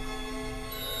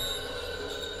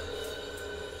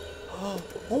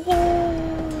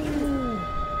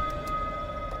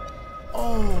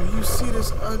 Oh, you see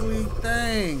this ugly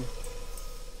thing?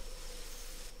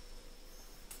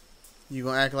 You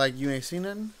gonna act like you ain't seen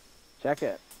nothing? Check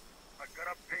it. I got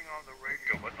a ping on the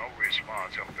radio, but no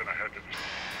response. I'm gonna head to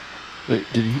the... Wait,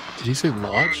 did he say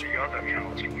lodge? The other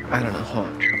counselor. I don't know. Hold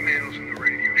on. 2 males in the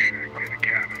radio shack near the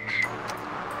cabins.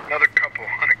 Another couple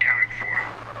unaccounted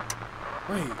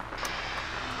for. Wait.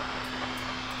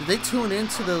 Did they tune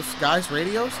into those guys'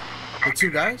 radios? The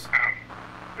two guys?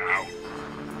 Now.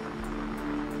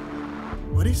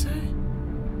 What'd he say?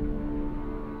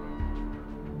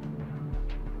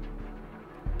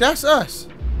 That's us.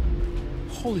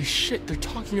 Holy shit, they're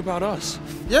talking about us.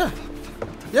 Yeah.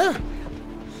 Yeah.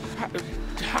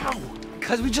 How?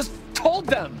 Because we just told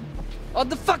them on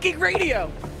the fucking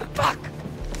radio. Fuck.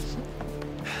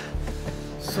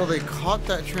 So they caught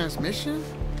that transmission?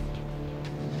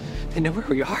 They know where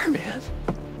we are, man.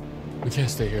 We can't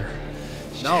stay here.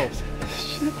 No.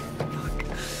 Shit.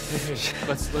 Hey,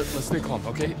 let's stay calm,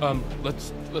 okay?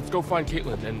 Let's go find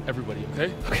Kaitlyn and everybody,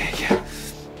 okay? Okay, yeah.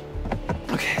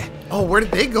 Okay. Oh, where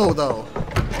did they go though?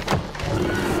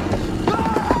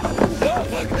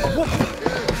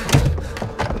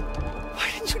 Why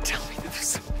didn't you tell me there was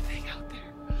something out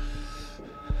there?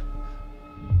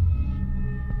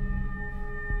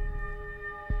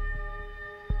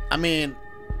 I mean,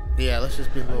 yeah, let's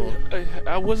just be a little...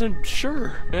 I wasn't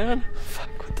sure, man. Fuck,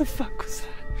 what the fuck was that?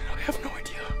 I have no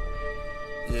idea.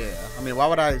 Yeah, I mean, why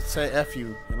would I say F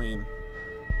you? I mean...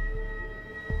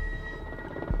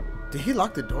 Did he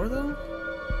lock the door, though?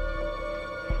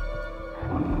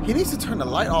 He needs to turn the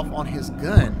light off on his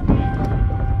gun.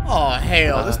 Oh,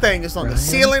 hell. This thing is on the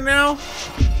ceiling now?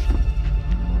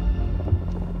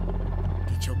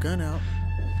 Get your gun out.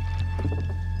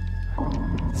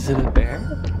 Is it a bear?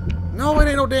 No, it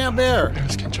ain't no damn bear.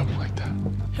 Bears can't jump like that.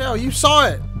 Hell, you saw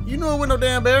it. You knew it was no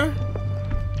damn bear.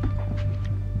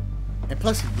 And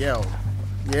plus he yelled.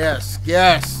 Yes,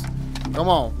 yes. Come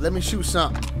on, let me shoot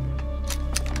something.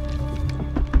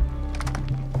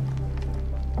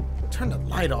 Turn the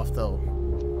light off though.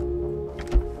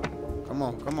 Come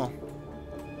on, come on.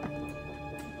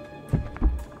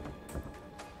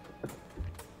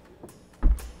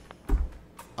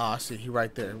 Oh, I see. He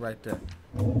right there, right there.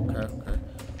 Okay, okay.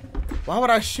 Why would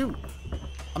I shoot?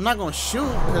 I'm not gonna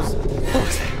shoot because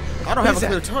I don't have a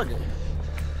clear target.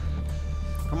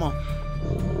 Come on.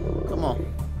 Come on.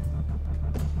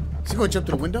 Is he gonna jump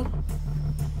through the window?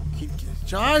 Get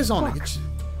your eyes on it.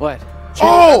 What?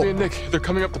 Oh! Abby and Nick, they're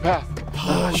coming up the path.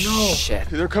 Oh, no. Shit.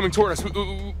 They're coming toward us.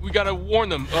 We gotta warn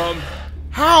them.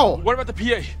 How? What about the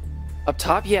PA? Up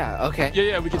top? Yeah, okay.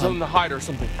 Yeah, we can tell them to hide or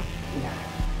something.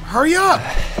 Hurry up!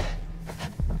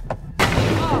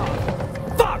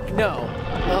 Fuck, no.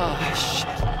 Oh, shit.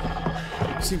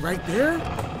 Is he right there?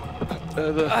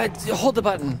 Hold the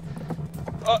button.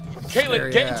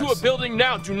 Kaitlyn, get into a building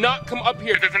now. Do not come up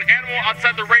here. There's an animal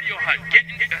outside the radio hut.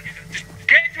 Just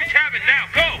get into a cabin now.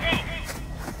 Go!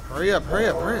 Hurry up, hurry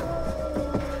up, hurry up.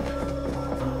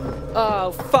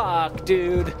 Oh, fuck,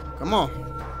 dude. Come on.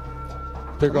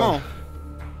 They're gone. On.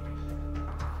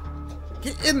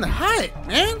 Get in the hut,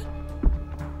 man.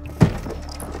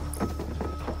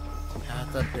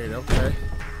 Path update, okay.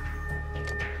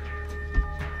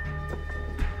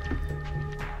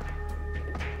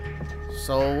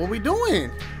 So what we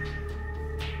doing?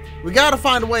 We gotta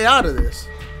find a way out of this.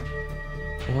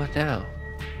 What now?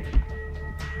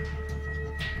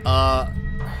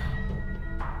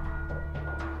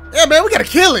 Yeah, man, we gotta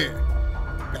kill it.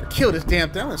 We gotta kill this damn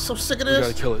thing. I'm so sick of this. We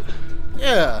gotta kill it.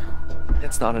 Yeah.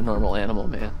 It's not a normal animal,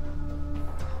 man.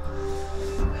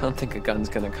 I don't think a gun's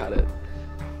gonna cut it.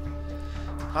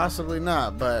 Possibly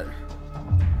not, but...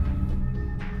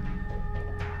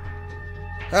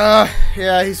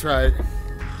 yeah, he's right.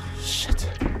 Shit.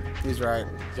 He's right.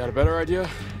 Got a better idea?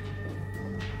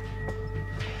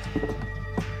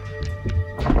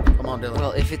 Come on, Dylan.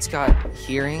 Well, if it's got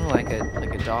hearing like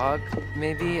a dog,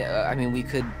 maybe. I mean, we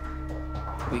could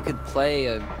play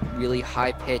a really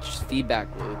high-pitched feedback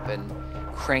loop and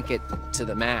crank it to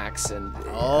the max, and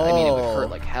I mean, it would hurt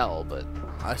like hell, but...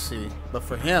 I see. But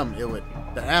for him, it would...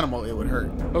 The animal, it would hurt.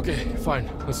 Okay, fine.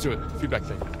 Let's do it. Feedback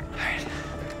thing. Alright.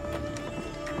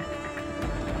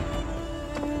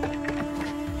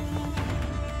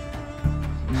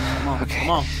 Come on, okay. Come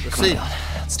on. Let's see.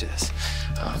 Let's do this.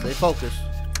 Stay focused.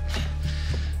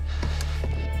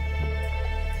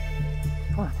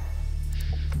 Come on.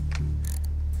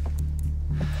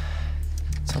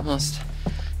 It's almost...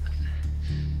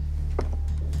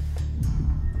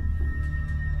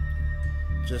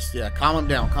 Just, yeah, calm him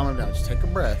down. Calm him down. Just take a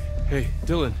breath. Hey,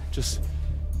 Dylan, just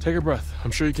take a breath.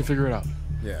 I'm sure you can figure it out.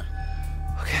 Yeah.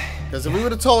 Okay. Because if we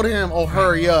would have told him, oh,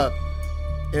 hurry up,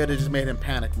 it would have just made him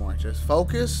panic more. Just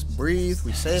focus, breathe.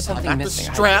 We save him. I got the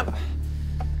strap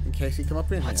in case he come up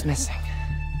in here. What's missing?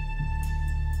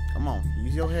 Come on,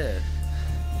 use your head.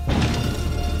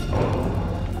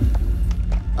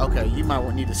 Okay, you might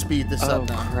need to speed this up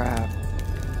now. Oh, crap.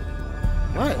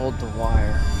 What? Hold the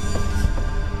wire.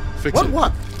 Fix it.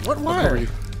 What? What wire? You.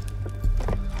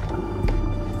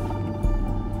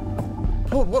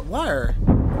 Hold what wire?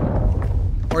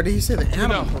 Or did he say the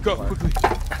animal? No, go quickly.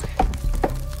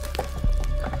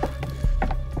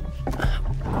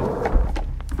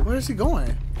 Where is he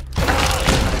going?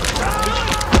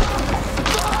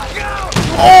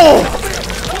 Oh!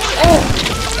 Oh!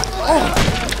 Oh!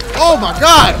 Oh my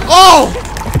God! Oh!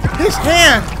 His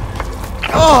hand!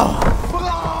 Oh!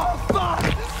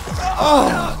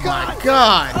 Oh my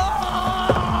God! Oh,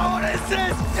 what is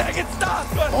this? Take it, stop!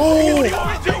 Oh! What do you want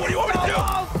me to do? What do you want me to do?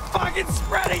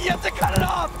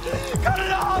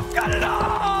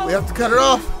 We have to cut it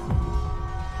off.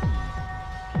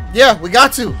 Yeah, we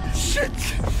got to. Shit.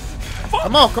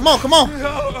 Come on, come on, come on.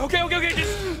 Okay.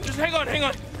 Just hang on.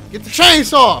 Get the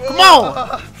chainsaw. Come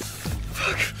on.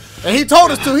 And he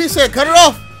told us to. He said, cut it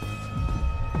off.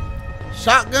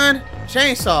 Shotgun,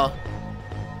 chainsaw.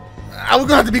 We're going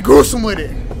to have to be gruesome with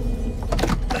it.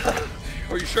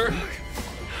 Are you sure?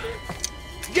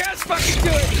 Yes, fucking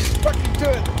do it. Just fucking do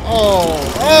it.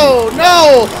 Oh,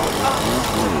 no.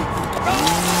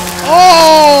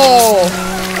 Oh.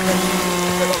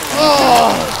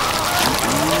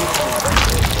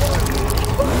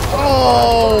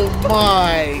 Oh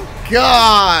my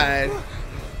God.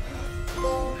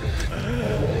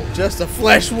 Just a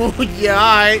flesh wound, yeah,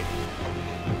 alright.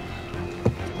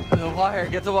 The wire,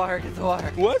 get the wire.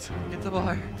 What? Get the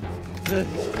wire. The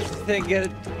thing, get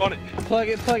it. On it. Plug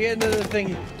it into the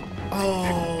thingy.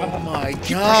 Oh my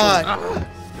God.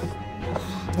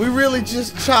 We really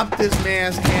just chopped this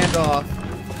man's hand off.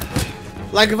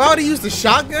 Like, if I would have used the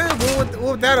shotgun, what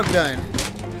would that have done?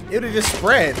 It would have just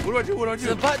spread. What do I do?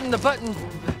 The button.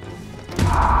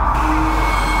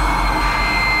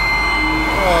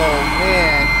 Oh,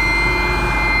 man.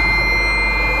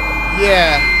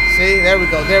 Yeah. See? There we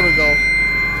go.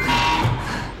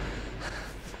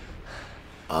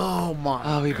 Oh, my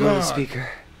Oh, we blew the speaker.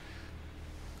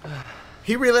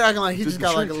 He really acting like he just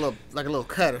got like a little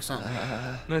cut or something.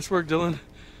 Nice work, Dylan.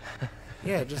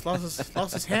 Yeah, just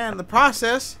lost his hand in the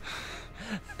process.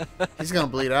 He's gonna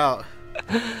bleed out.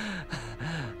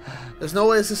 There's no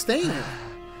way to sustain it.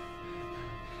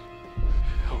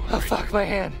 Oh fuck, my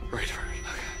hand. Right.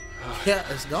 Okay. Yeah,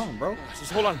 it's gone, bro.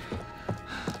 Just hold on.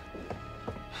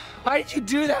 Why did you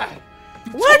do that?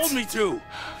 What? Told me to.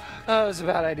 That was a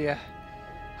bad idea.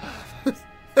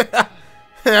 That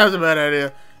was a bad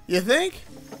idea. You think?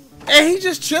 Hey, he's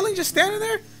just chilling, just standing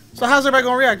there? So how's everybody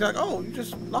gonna react? Like, oh, you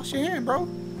just lost your hand, bro.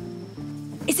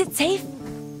 Is it safe?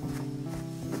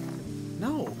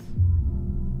 No.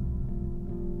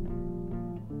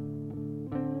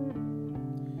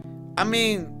 I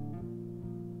mean,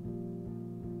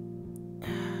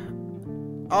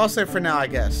 I'll say for now, I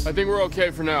guess. I think we're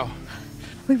okay for now.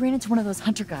 We ran into one of those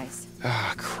hunter guys.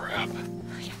 Ah, crap.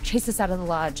 Yeah, chased us out of the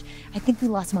lodge. I think we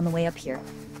lost him on the way up here.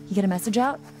 You get a message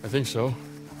out? I think so.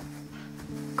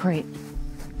 Great.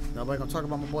 Nobody gonna talk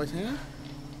about my boy's hand?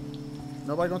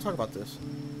 Nobody gonna talk about this.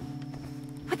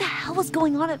 What the hell was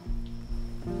going on at...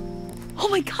 Oh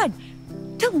my God!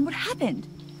 Dylan, what happened?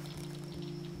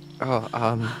 Oh,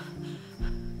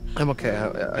 I'm okay.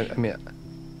 I mean,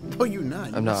 No, you're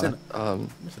not. I'm not.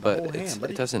 But hand,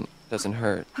 it doesn't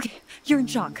hurt. Okay, you're in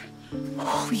shock.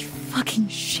 Holy fucking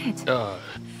shit.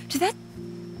 Did that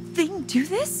thing do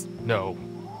this? No.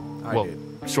 I well, did.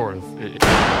 Sort of.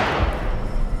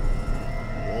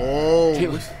 Whoa.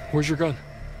 Kaitlyn, where's your gun?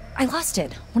 I lost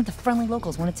it. One of the friendly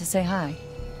locals wanted to say hi.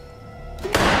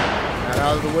 Not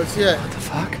out of the woods yet. What the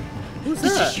fuck? Who's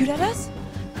Did that? you shoot at us?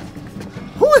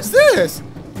 Who is this?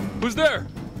 Who's there?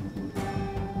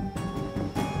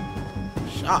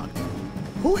 Shocked.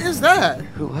 Who is that?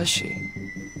 Who was she?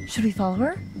 Should we follow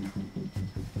her?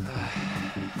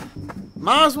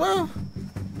 Might as well.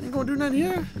 Ain't gonna do nothing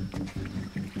here.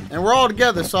 And we're all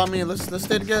together, so I mean, let's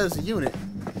stay together as a unit.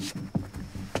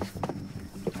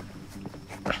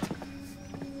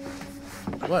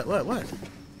 What?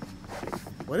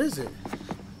 What is it?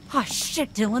 Oh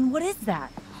shit, Dylan, what is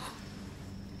that?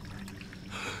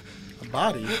 A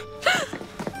body?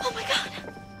 Oh my God!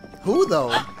 Who though?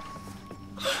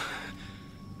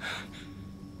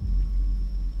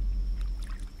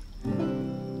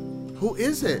 Who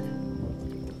is it?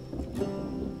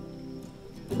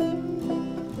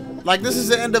 Like this is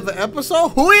the end of the episode?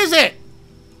 Who is it?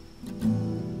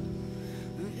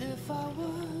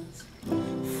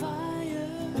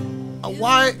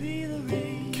 Why?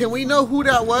 Can we know who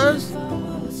that was?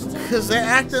 Cause they're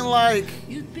acting like.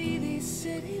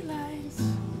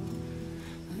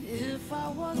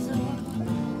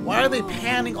 Why are they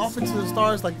panning off into the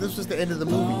stars like this was the end of the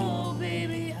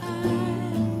movie?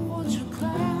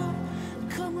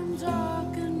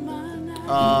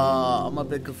 I'm a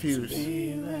bit confused.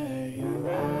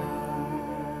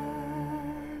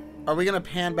 Are we gonna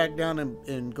pan back down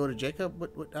and go to Jacob?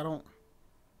 What? I don't.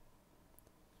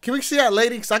 Can we see that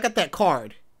lady? Cause I got that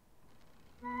card.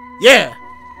 Yeah.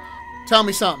 Tell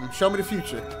me something. Show me the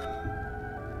future.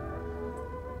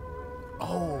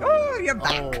 Oh, you're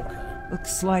back. Oh.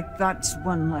 Looks like that's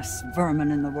one less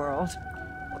vermin in the world.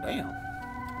 Oh, damn.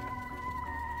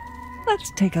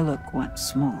 Let's take a look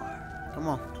once more. Come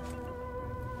on.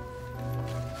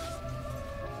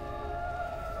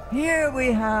 Here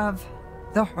we have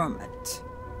the Hermit.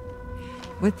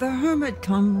 With the hermit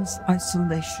comes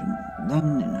isolation,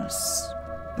 loneliness,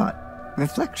 but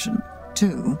reflection,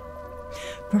 too.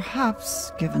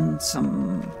 Perhaps, given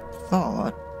some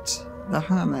thought, the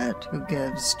hermit who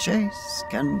gives chase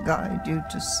can guide you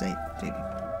to safety.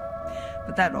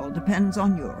 But that all depends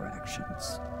on your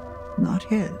actions, not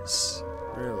his.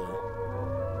 Really?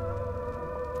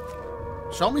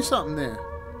 Show me something then.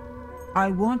 I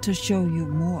want to show you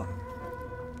more.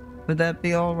 Would that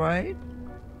be all right?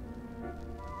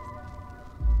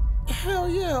 Hell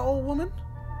yeah, old woman.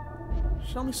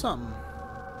 Show me something.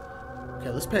 Okay,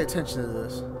 let's pay attention to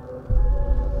this.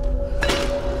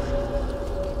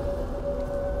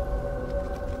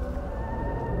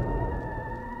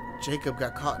 Jacob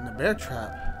got caught in the bear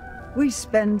trap. We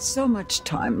spend so much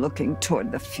time looking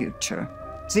toward the future.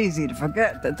 It's easy to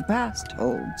forget that the past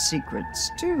holds secrets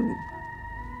too.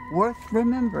 Worth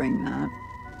remembering that.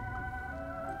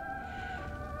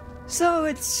 So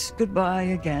it's goodbye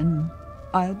again.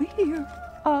 I'll be here.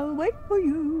 I'll wait for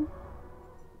you.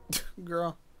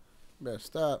 Girl, better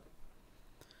stop.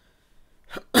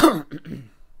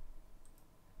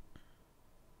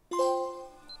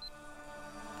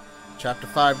 Chapter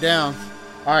 5 down.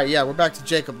 Alright, yeah, we're back to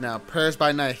Jacob now. Prayers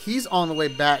by night. He's on the way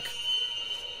back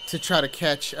to try to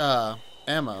catch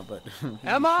Emma, but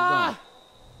Emma!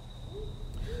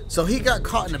 So he got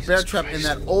caught in a bear trap and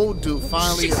that old dude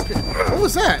finally What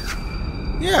was that?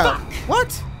 Yeah. Fuck.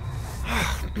 What?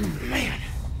 Man.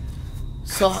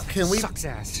 So can we Sucks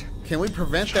ass. Can we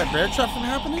prevent that bear trap from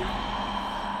happening?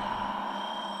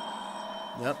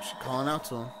 Yep, she's calling out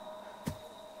to him.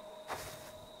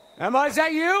 Emma, is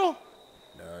that you?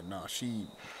 No, she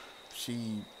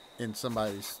in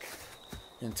somebody's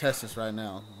intestines right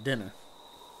now. Dinner.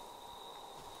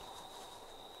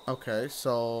 Okay,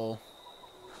 so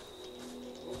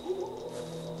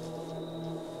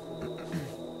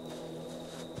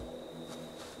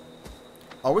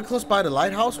are we close by the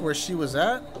lighthouse where she was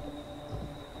at?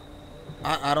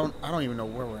 I don't even know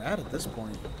where we're at this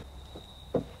point.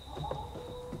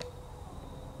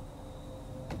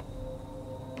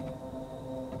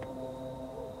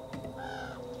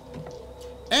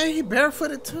 And he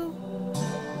barefooted too?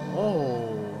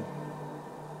 Oh.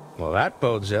 Well, that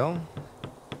bodes ill.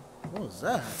 What was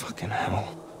that? Fucking hell.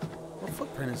 What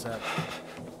footprint is that?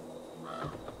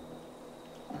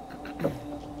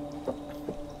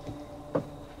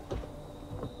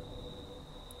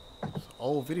 It's an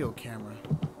old video camera.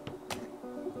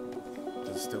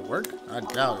 Does it still work? I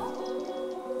doubt it.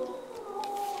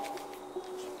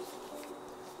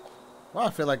 Well, I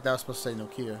feel like that was supposed to say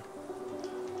Nokia.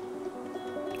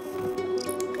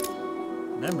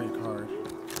 Memory card.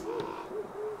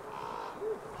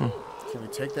 Can we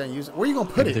take that and use it? Where are you gonna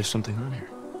put it? There's something on here.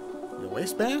 Your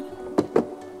waistband?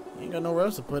 You ain't got nowhere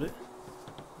else to put it.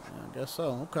 Yeah, I guess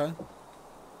so. Okay.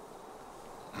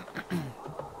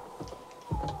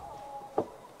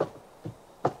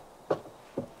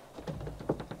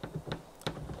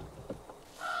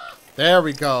 There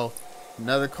we go.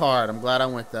 Another card. I'm glad I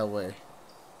went that way.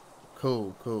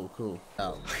 Cool, cool, cool.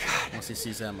 Out. Once he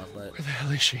sees Emma, but where the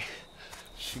hell is she?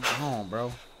 She gone,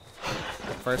 bro.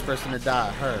 First person to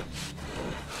die, her.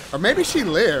 Or maybe she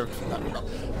lived.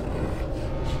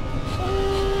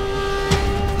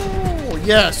 Oh,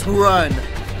 yes, run.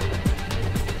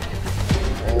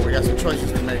 Oh, we got some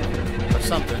choices to make. Or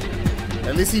something.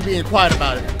 At least he being quiet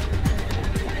about it.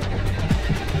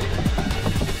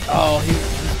 Oh,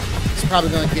 he's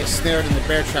probably going to get snared in the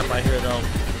bear trap right here, though.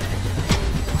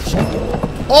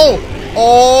 Oh!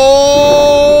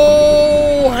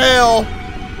 Oh, hell.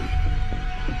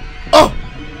 Oh!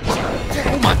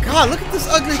 Oh my God, look at this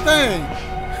ugly thing.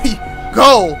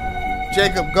 Go!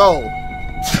 Jacob, go.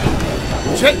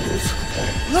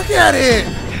 Look at it!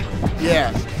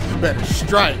 Yeah, you better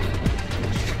strike.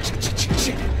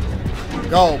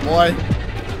 Go, boy.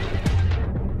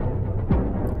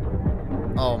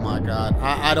 Oh my God,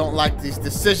 I don't like these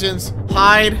decisions.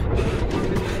 Hide.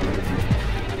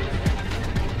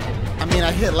 I mean,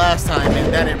 I hit last time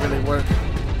and that didn't really work.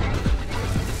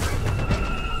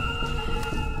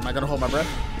 Am I gonna hold my breath?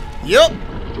 Yep.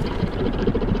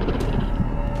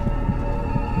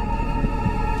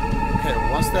 Okay,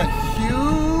 once that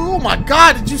hue. Oh my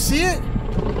God, did you see it?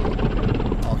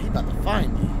 Oh, he about to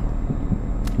find me.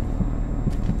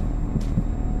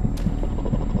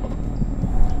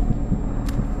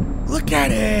 Look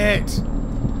at it.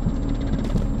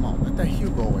 Come on, let that hue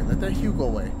go away. Let that hue go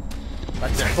away.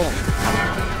 Like that, boom.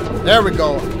 There we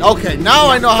go. Okay, now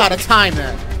I know how to time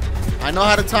that. I know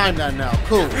how to time that now.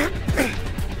 Cool.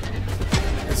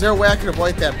 Is there a way I can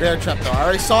avoid that bear trap though? I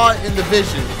already saw it in the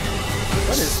vision.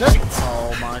 What is that?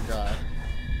 Oh my God.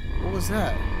 What was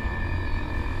that?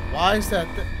 Why is that?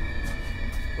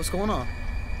 What's going on?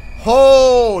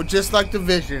 Oh, just like the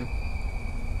Vision.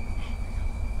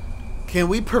 Can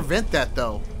we prevent that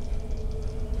though?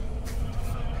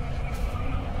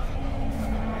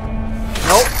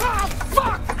 Nope. Oh,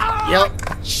 fuck! Oh, yep.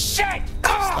 Shit!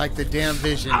 It's like the damn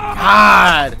Vision.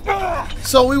 God.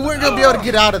 So we weren't gonna be able to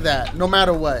get out of that, no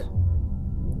matter what.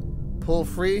 Pull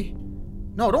free?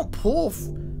 No, don't pull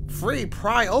free.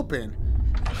 Pry open.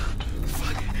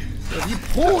 If you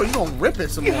pull, you gonna rip it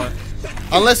some more.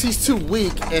 Unless he's too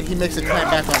weak and he makes a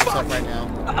clamp back on himself right now.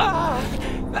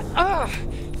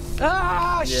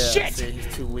 Yeah, shit! See,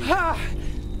 he's too weak.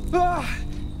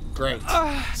 Great.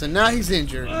 So now he's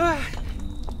injured.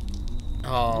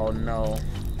 Oh no.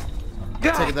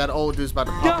 Take it, that old dude's about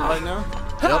to pop it right now.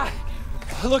 Yep.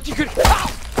 Look, you could.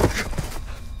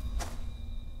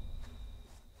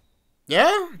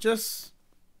 Yeah, just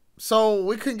so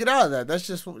we couldn't get out of that. That's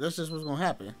just what's gonna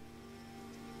happen.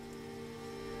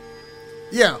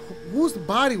 Yeah, whose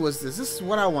body was this? This is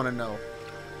what I want to know.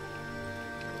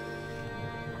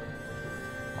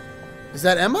 Is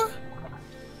that Emma?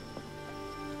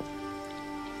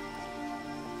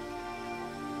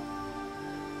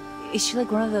 Is she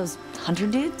like one of those hunter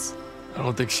dudes? I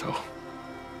don't think so.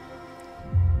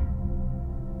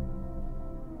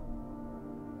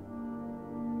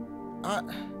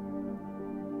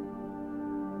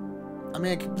 I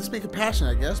mean, let's be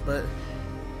compassionate, I guess, but...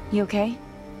 You okay?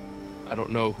 I don't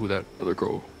know who that other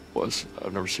girl was.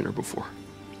 I've never seen her before.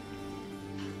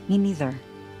 Me neither.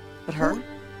 But her?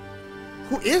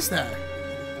 Who is that?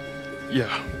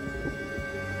 Yeah.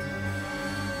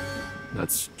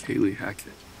 That's Kaylee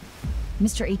Hackett.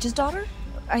 Mr. H's daughter?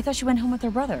 I thought she went home with her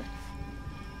brother.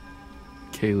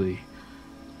 Kaylee.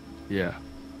 Yeah.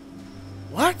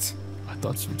 What? I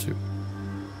thought so too.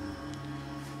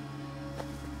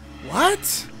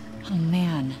 What? Oh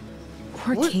man.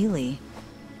 Poor What? Kaylee.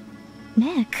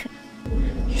 Nick.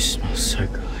 You smell so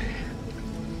good.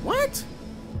 What?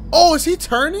 Oh, is he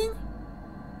turning?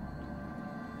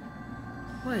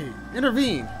 Wait,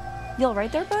 intervene. You all right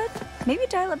there, bud? Maybe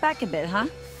dial it back a bit, huh?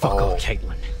 Fuck off,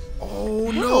 Kaitlyn. Oh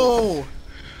no.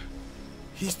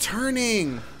 He's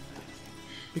turning.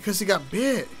 Because he got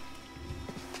bit.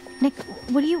 Nick,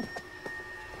 what do you...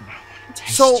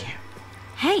 So...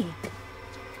 Hey!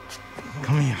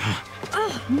 Come here.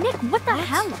 Oh, Nick, what the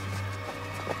hell?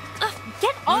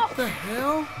 Get off! What the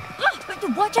hell?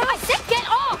 Watch out! I said get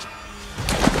off!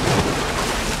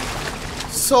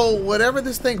 So whatever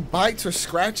this thing bites or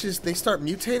scratches, they start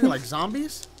mutating like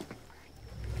zombies?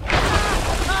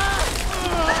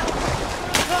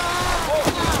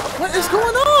 What is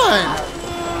going on?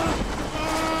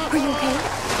 Are you okay?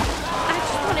 I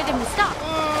just wanted him to stop.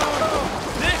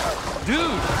 Nick!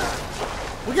 Dude!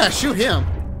 We gotta shoot him.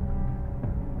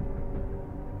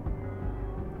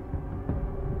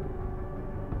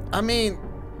 I mean,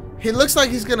 he looks like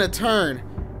he's gonna turn.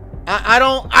 I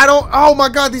don't, oh my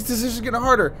god, these decisions are getting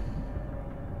harder.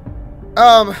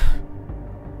 Oh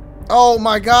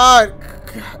my god.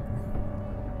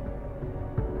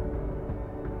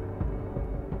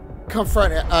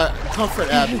 Comfort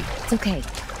Abby. It's okay.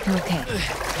 You're okay. I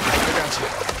got you.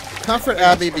 Comfort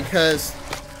Abby because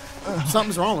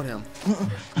something's wrong with him.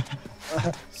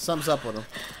 Something's up with him.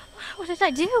 What did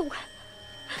I do?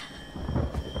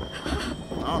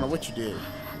 I don't know what you did.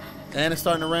 And it's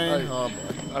starting to rain. Oh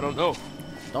boy. I don't know.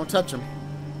 Don't touch him.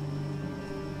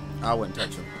 I wouldn't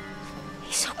touch him.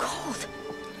 He's so cold.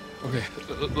 Okay,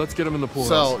 let's get him in the pool.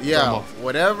 So house. yeah,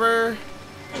 whatever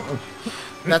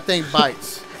that thing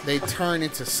bites, they turn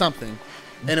into something.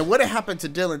 And it would have happened to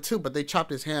Dylan too, but they chopped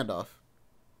his hand off.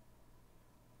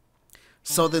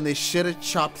 So then they should have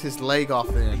chopped his leg off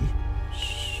then.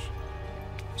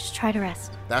 Just try to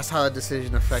rest. That's how the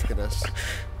decision affected us.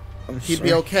 He'd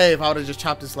be okay if I would have just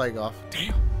chopped his leg off.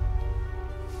 Damn.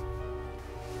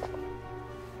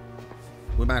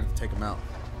 We might have to take him out.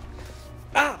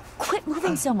 Quit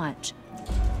moving so much.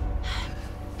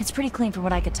 It's pretty clean from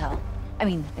what I could tell. I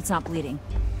mean, it's not bleeding.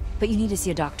 But you need to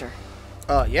see a doctor.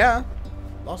 Yeah.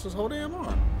 Lost his whole damn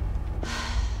arm.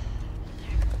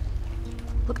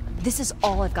 Look, this is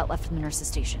all I've got left from the nurse's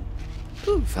station.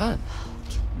 Ooh, fun.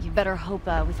 You better hope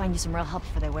we find you some real help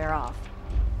before they wear off.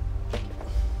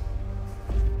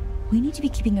 We need to be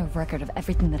keeping a record of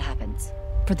everything that happens.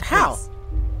 For the How? police.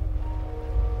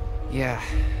 Yeah.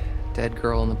 Dead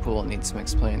girl in the pool needs some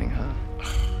explaining, huh?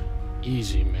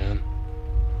 Easy, man.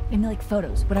 Maybe like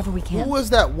photos, whatever we can. Who was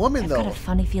that woman, though? I've got a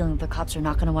funny feeling the cops are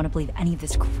not going to want to believe any of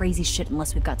this crazy shit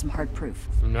unless we've got some hard proof.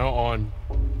 From now on,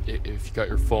 if you got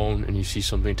your phone and you see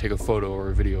something, take a photo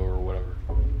or a video or whatever.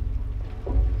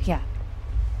 Yeah.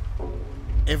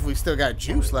 If we still got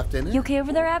juice left in it. You okay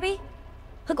over there, Abby?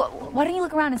 Look, why don't you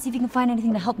look around and see if you can find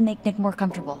anything to help make Nick more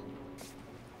comfortable?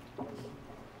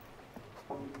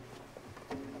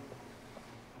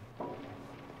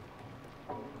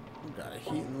 We got a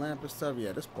heating lamp and stuff.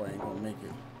 Yeah, this boy ain't gonna make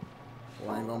it.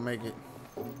 Boy ain't gonna make it.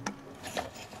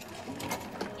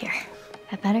 Here,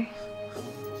 that better?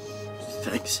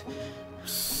 Thanks.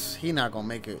 He not gonna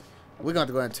make it. We're gonna have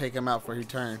to go ahead and take him out before he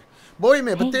turn. Boy, a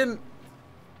minute, but then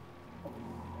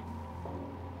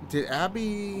did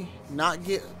Abby not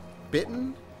get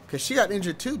bitten? Cause she got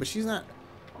injured too, but she's not.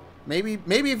 Maybe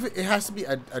if it has to be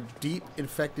a deep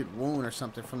infected wound or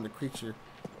something from the creature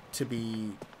to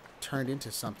be turned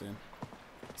into something.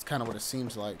 It's kind of what it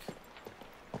seems like.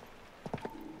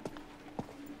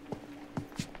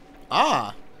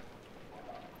 Ah.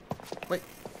 Wait.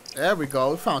 There we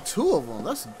go. We found 2 of them.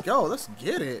 Let's go. Let's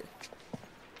get it.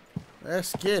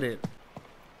 Let's get it.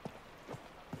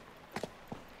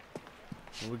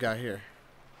 What we got here?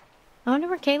 I wonder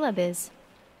where Caleb is.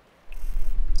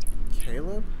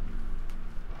 Caleb?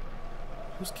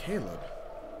 Who's Caleb?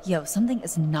 Yo, something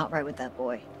is not right with that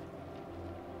boy.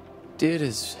 Dude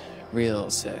is real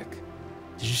sick.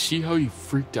 Did you see how he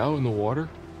freaked out in the water?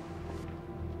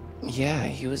 Yeah,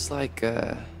 he was like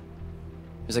a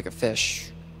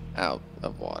fish out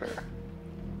of water.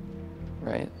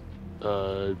 Right?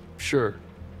 Sure.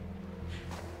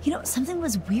 You know, something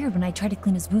was weird when I tried to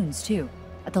clean his wounds, too.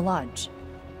 At the lodge.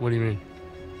 What do you mean?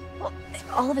 Well,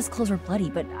 all of his clothes were bloody,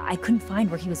 but I couldn't find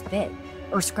where he was bit.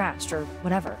 Or scratched, or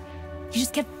whatever. He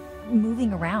just kept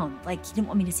moving around, like he didn't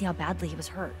want me to see how badly he was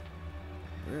hurt.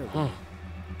 Really? Huh.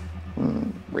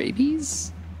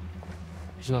 Rabies?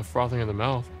 He's not frothing at the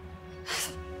mouth.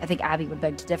 I think Abby would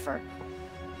beg to differ.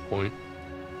 Point.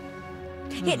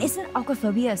 Yeah, isn't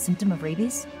aquaphobia a symptom of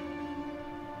rabies?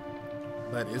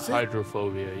 But is it?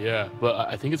 Hydrophobia, yeah. But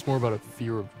I think it's more about a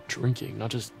fear of drinking,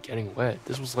 not just getting wet.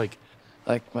 This was like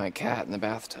my cat in the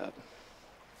bathtub.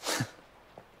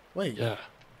 Wait. Yeah.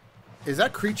 Is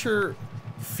that creature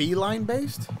feline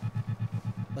based?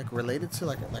 Like related to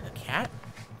like a cat?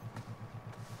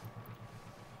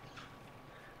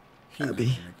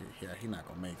 Abby. Yeah, he's not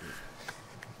gonna make it.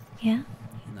 Yeah?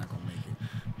 He's not gonna make it.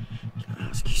 Can I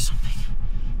ask you something?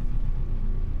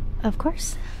 Of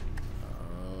course.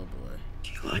 Oh boy. Do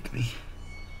you like me?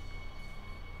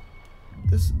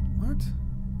 This what?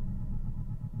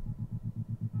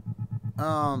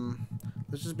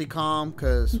 Let's just be calm,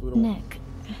 cause we don't. Nick.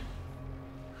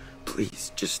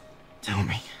 Please, just tell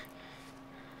me.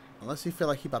 Unless you feel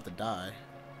like he about to die.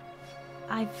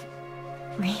 I've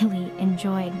really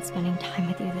enjoyed spending time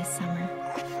with you this summer.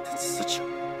 That's such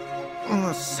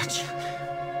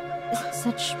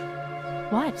Such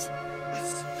what?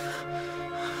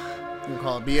 You can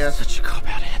call it BS. Such a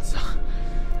cop-out answer.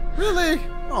 Really?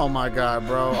 Oh my god,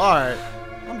 bro. Alright.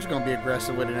 I'm just gonna be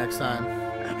aggressive with it next time.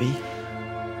 Abby?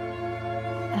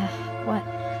 What?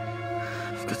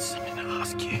 I've got something to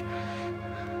ask you.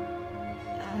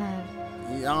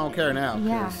 I don't care now.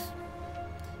 Yeah.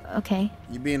 Okay.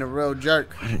 You being a real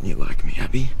jerk. Why don't you like me,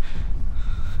 Abby?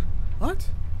 What?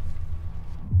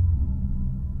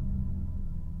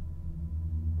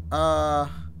 I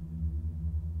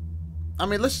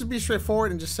mean, let's just be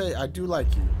straightforward and just say I do like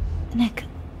you. Nick,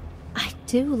 I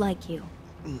do like you.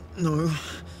 No,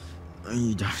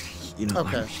 you don't. You don't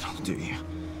Okay. like me at all, do you?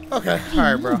 Okay,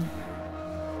 alright, bro.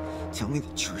 Tell me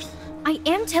the truth. I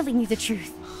am telling you the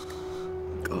truth.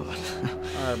 God.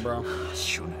 Alright, bro. I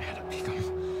sure know how to pick 'em.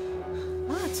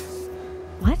 What?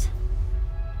 What?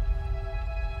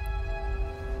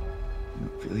 You're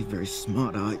not really very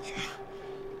smart, are you?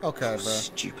 Okay, bro.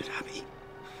 Stupid Abby.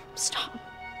 Stop.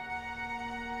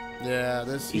 Yeah,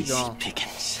 this he Easy gone.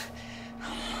 pickings.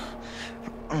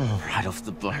 Right off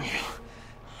the bone.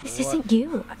 This isn't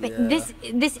you. I mean, Yeah.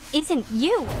 this isn't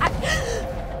you.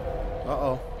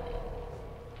 Uh-oh.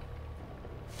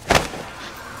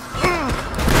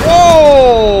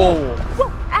 Whoa!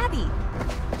 Whoa, Abby!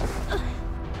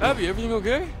 Abby, everything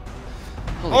okay?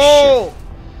 Oh!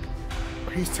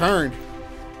 He's turned.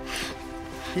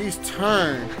 He's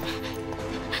turned.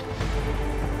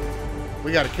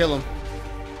 We gotta kill him.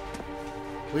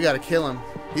 We gotta kill him.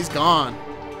 He's gone.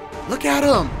 Look at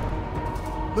him.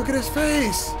 Look at his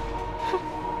face.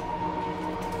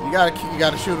 You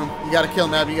gotta shoot him. You gotta kill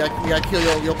him, Abby. You gotta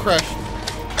kill your crush.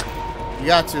 You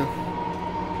got to.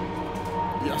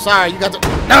 Yeah, sorry, you got to.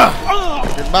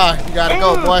 Goodbye. You gotta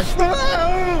go, boy.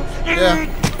 Yeah.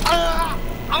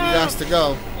 You got to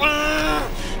go.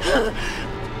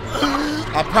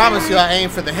 I promise you, I aim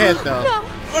for the head, though.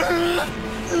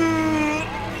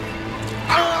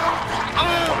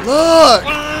 Look.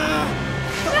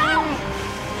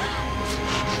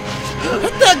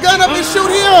 Pick that gun up and shoot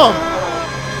him!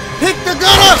 Pick the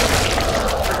gun up!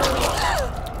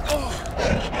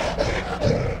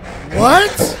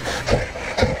 What?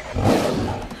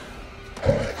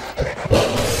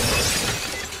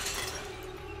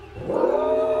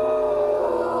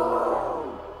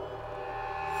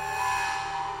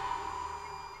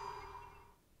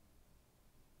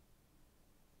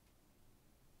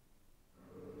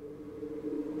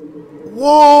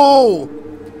 Whoa!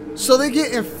 So they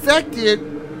get infected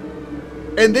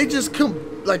and they just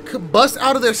combust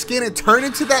out of their skin and turn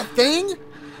into that thing?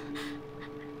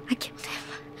 I killed him.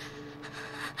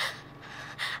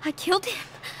 I killed him.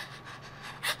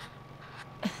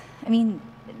 I mean,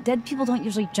 dead people don't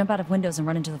usually jump out of windows and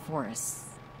run into the forest.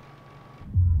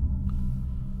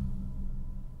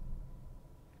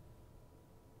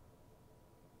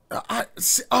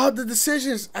 All the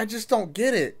decisions, I just don't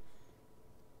get it.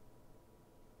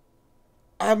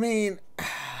 I mean,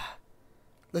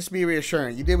 let's be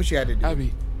reassuring. You did what you had to do.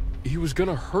 Abby, he was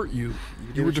gonna hurt you.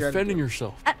 You were defending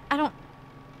yourself.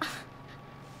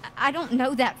 I don't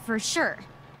know that for sure.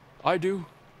 I do.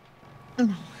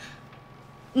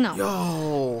 No.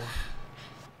 Yo.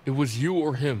 It was you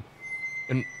or him.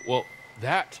 And, well,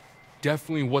 that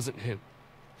definitely wasn't him.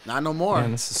 Not no more.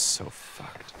 Man, this is so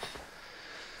fucked.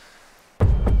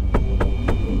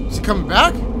 Is he coming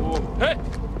back? Whoa. Hey!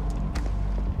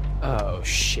 Oh,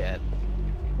 shit.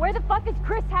 Where the fuck is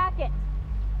Chris Hackett?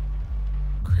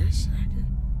 Chris Hackett?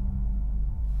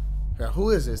 Yeah,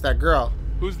 who is this? That girl.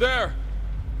 Who's there?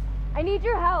 I need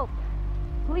your help.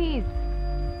 Please.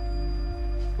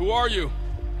 Who are you?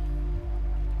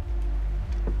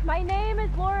 My name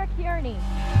is Laura Kearney.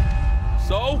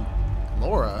 So?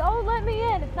 Laura? So let me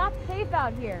in. It's not safe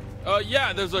out here.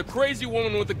 Yeah, there's a crazy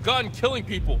woman with a gun killing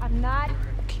people. I'm not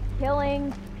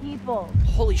killing people.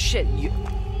 Holy shit,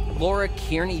 Laura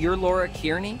Kearney? You're Laura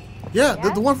Kearney? Yeah,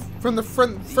 yes. the one from the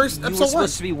first episode. You were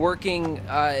supposed to be working,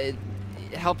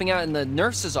 helping out in the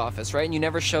nurse's office, right? And you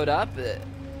never showed up?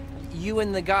 You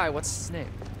and the guy, what's his name?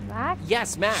 Max?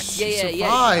 Yes, Max.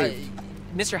 Yeah.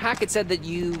 Mr. Hackett said that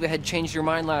you had changed your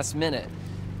mind last minute.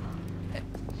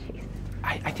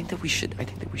 I think that we should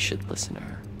listen to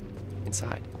her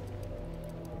inside.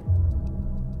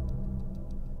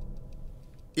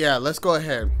 Yeah, let's go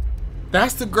ahead.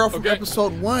 That's the girl from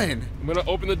episode 1. I'm gonna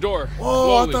open the door.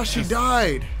 Oh, slowly. I thought she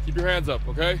died. Keep your hands up,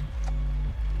 okay?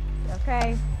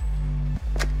 Okay.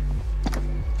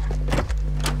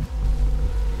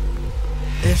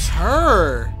 It's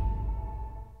her.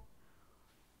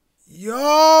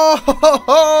 Yo!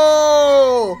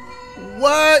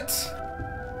 What?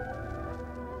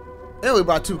 And we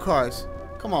bought 2 cars.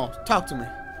 Come on, talk to me.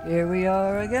 Here we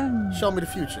are again. Show me the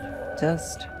future.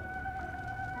 Just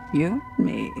you and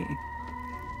me.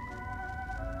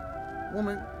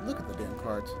 Woman, look at the damn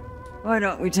cards. Why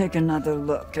don't we take another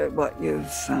look at what you've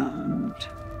found?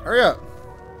 Hurry up.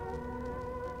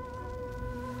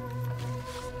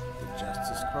 The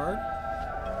justice card.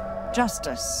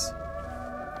 Justice.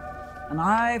 An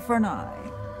eye for an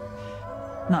eye.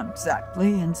 Not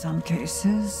exactly in some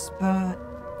cases, but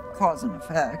cause and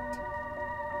effect.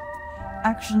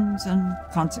 Actions and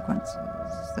consequences.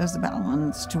 There's a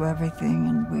balance to everything,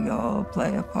 and we all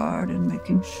play a part in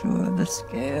making sure the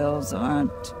scales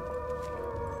aren't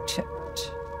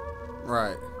tipped.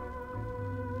 Right.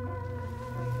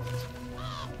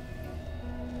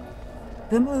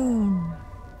 The moon.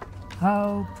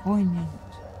 How poignant.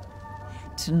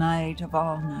 Tonight of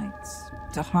all nights,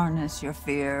 to harness your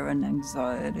fear and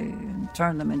anxiety and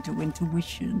turn them into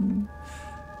intuition.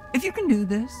 If you can do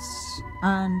this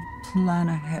and plan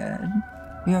ahead,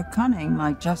 your cunning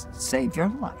might just save your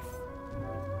life.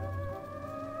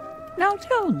 Now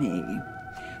tell me,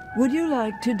 would you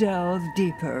like to delve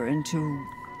deeper into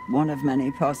one of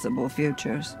many possible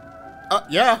futures?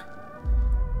 Yeah.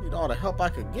 Need all the help I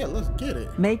could get. Let's get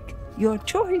it. Make your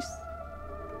choice.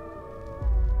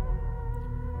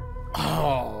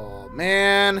 Oh,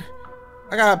 man.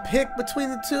 I gotta pick between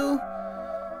the 2.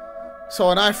 So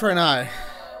an eye for an eye.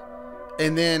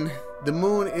 And then the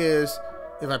moon is,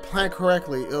 if I plan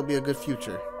correctly, it'll be a good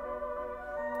future.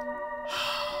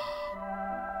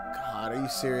 God, are you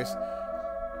serious?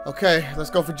 Okay, let's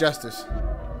go for justice.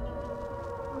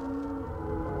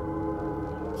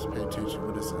 Let's pay attention.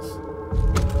 What is this?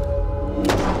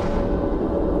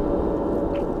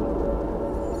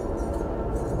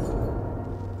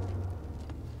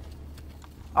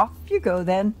 Off you go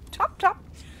then. Top.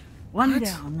 One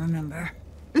down, remember.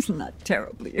 Isn't that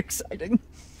terribly exciting?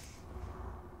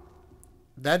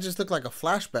 That just looked like a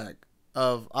flashback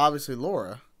of, obviously,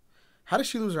 Laura. How did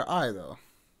she lose her eye, though?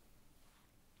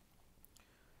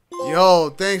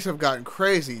 Yo, things have gotten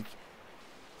crazy.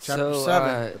 Chapter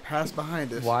 7, the past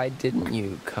behind us. Why didn't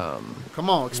you come? Come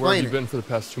on, explain Where have it. you been for the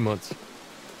past 2 months?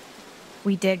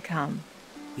 We did come.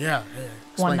 Yeah.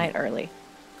 One night early.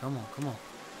 Come on.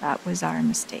 That was our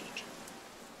mistake.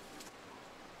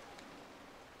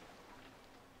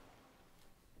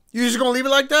 You just gonna leave it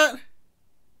like that?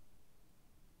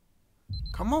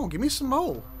 Come on, give me some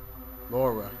more.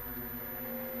 Laura.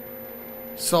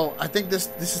 So I think this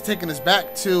is taking us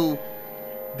back to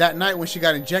that night when she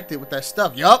got injected with that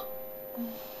stuff. Yup.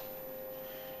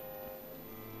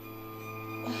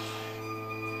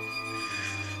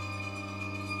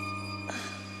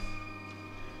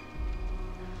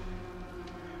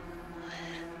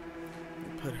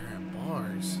 Put her in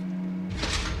bars.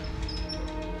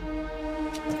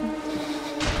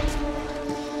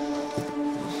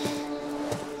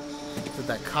 With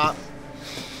that cop.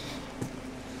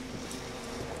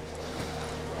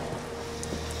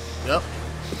 Yep.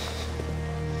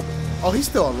 Oh, he's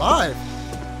still alive.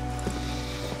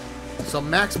 So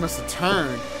Max must have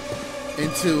turned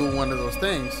into one of those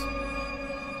things.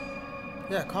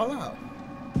 Yeah, call out.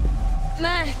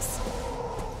 Max!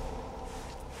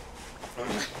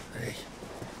 Hey.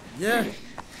 Yeah.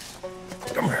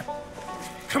 Come here.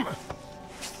 Come on.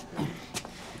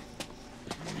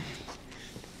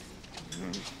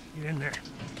 Get in there.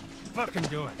 Fucking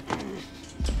do it.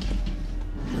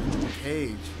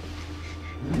 Cage.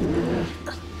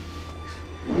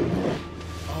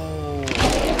 Oh.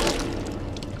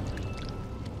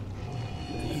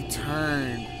 He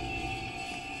turned.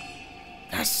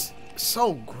 That's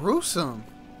so gruesome.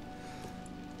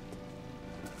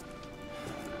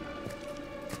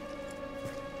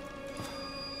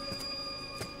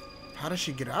 How does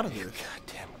she get out of this?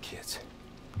 Goddamn kids.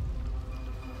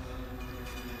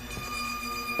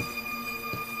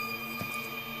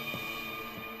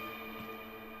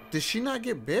 Did she not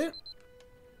get bit?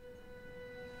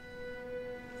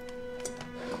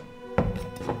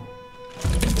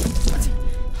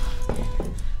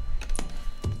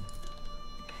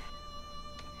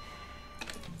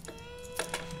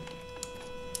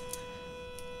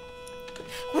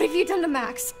 What have you done to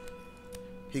Max?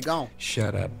 He gone.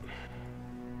 Shut up.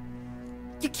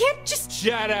 You can't just...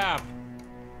 Shut up!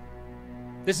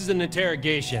 This is an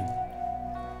interrogation.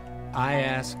 I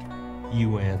ask,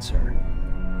 you answer.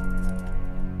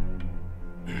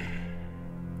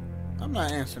 I'm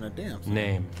not answering a damn thing.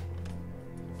 Name.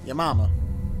 Your mama.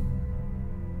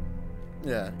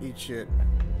 Yeah, eat shit.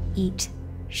 Eat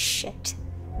shit.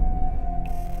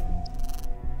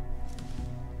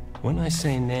 When I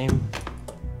say name,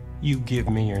 you give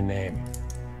me your name.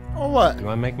 Oh, what? Do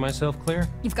I make myself clear?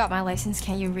 You've got my license,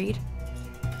 can't you read?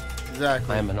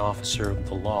 Exactly. I am an officer of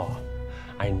the law.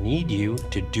 I need you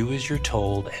to do as you're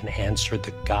told and answer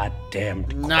the goddamn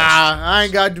question. Nah, I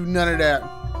ain't gotta do none of that.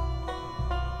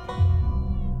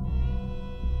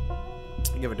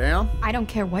 You give a damn? I don't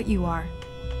care what you are.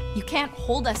 You can't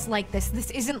hold us like this.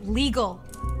 This isn't legal.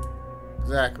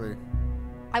 Exactly.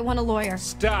 I want a lawyer.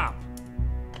 Stop!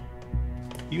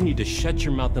 You need to shut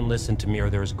your mouth and listen to me or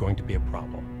there's going to be a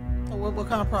problem. Oh, what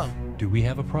kind of problem? Do we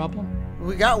have a problem?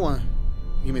 We got one.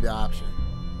 Give me the option.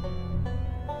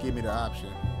 Give me the option.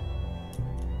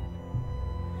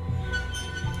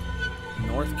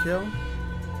 North Kill?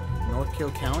 North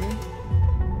Kill County?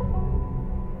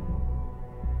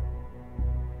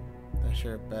 That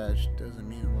sheriff badge doesn't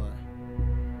mean a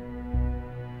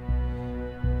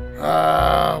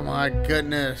lot. Oh my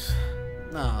goodness.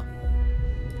 Nah.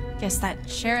 Guess that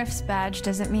sheriff's badge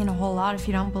doesn't mean a whole lot if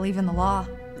you don't believe in the law.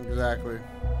 Exactly.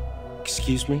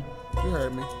 Excuse me? You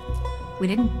heard me. We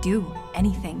didn't do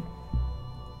anything.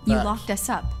 You Facts. locked us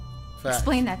up. Facts.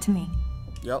 Explain that to me.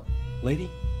 Yep. Lady,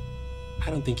 I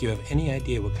don't think you have any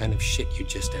idea what kind of shit you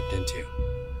just stepped into.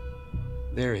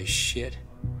 There is shit,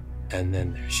 and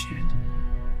then there's shit.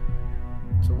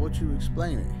 So what you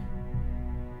explain it?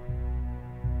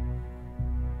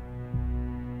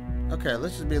 Okay,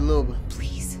 let's just be a little bit.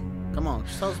 Please. Come on,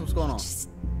 just tell us what's going on. Just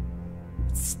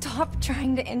stop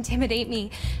trying to intimidate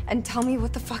me and tell me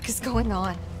what the fuck is going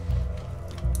on.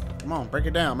 Come on, break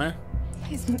it down, man.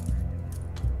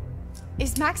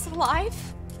 Is Max alive?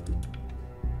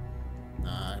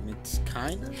 I mean, it's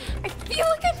kind of. I feel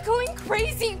like I'm going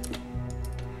crazy.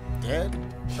 Dead,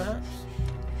 perhaps?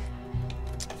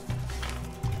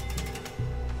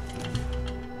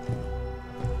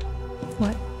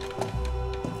 What?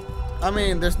 I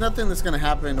mean, there's nothing that's going to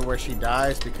happen to where she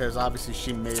dies because obviously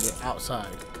she made it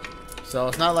outside. So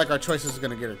it's not like our choices are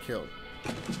going to get her killed.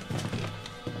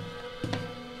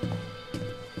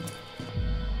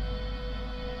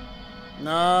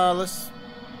 Nah, let's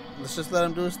just let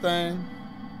him do his thing.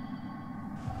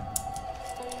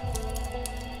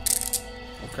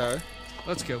 Okay.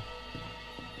 Let's go.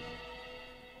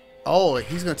 Oh,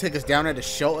 he's gonna take us down there to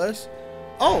show us?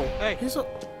 Oh, hey. He's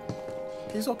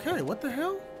okay. What the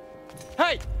hell?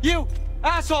 Hey, you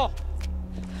asshole!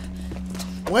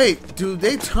 Wait, do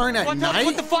they turn at night?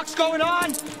 What the fuck's going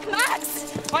on?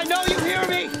 Max! I know you hear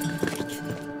me!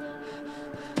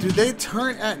 Do they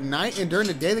turn at night and during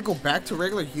the day they go back to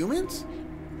regular humans?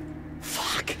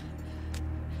 Fuck.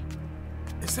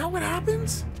 Is that what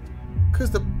happens?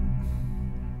 Because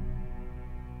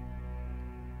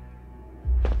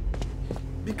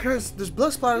there's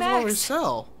blood splatters all over his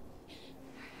cell.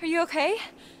 Are you okay?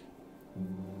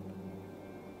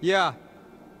 Yeah.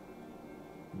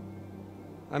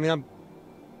 I mean,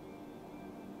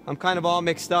 I'm kind of all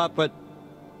mixed up, but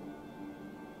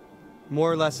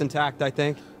more or less intact, I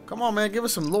think. Come on, man, give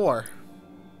us some lore.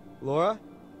 Laura?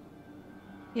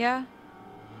 Yeah?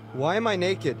 Why am I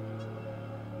naked?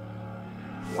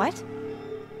 What?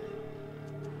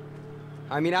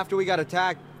 I mean, after we got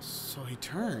attacked... So he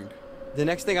turned. The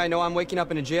next thing I know, I'm waking up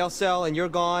in a jail cell, and you're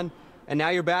gone, and now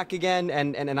you're back again,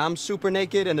 and I'm super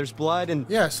naked, and there's blood, and...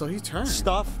 Yeah, so he turned.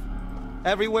 Stuff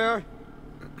everywhere.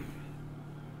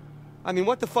 I mean,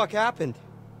 what the fuck happened?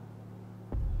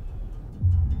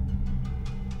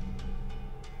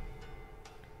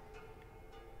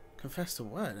 Confess to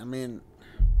what? I mean,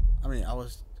 I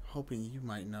was hoping you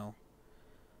might know.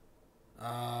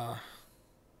 I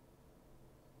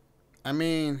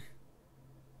mean,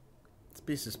 let's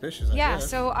be suspicious, I guess.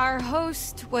 So our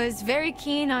host was very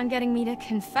keen on getting me to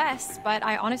confess, but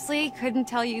I honestly couldn't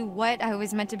tell you what I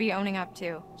was meant to be owning up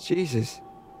to. Jesus.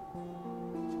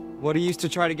 What he used to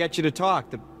try to get you to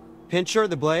talk? The pincher,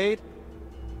 the blade?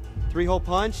 3-hole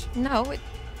punch? No, he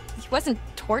wasn't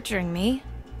torturing me.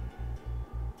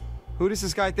 Who does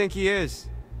this guy think he is?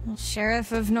 Well,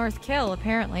 Sheriff of North Kill,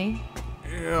 apparently.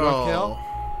 Ew. North Kill?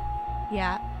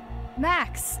 Yeah.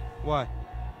 Max, What?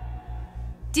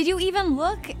 did you even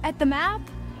look at the map?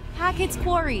 Hackett's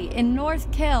Quarry in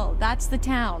North Kill, that's the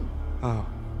town. Oh.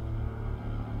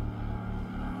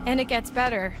 And it gets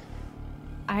better.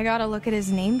 I gotta look at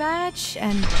his name badge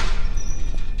and...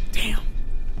 Damn.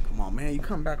 Come on, man, you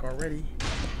come back already.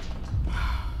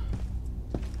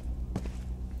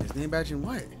 His name badge in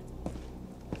what?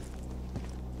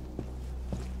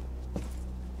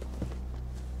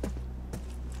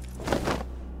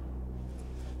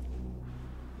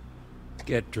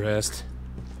 Get dressed.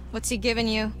 What's he giving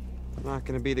you? I'm not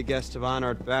gonna be the guest of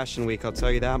honor at Fashion Week, I'll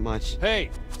tell you that much. Hey!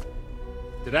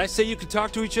 Did I say you could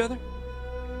talk to each other?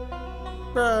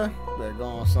 Bruh, better go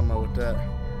on somewhere with that.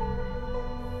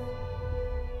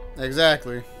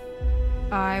 Exactly.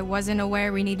 I wasn't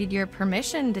aware we needed your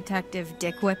permission, Detective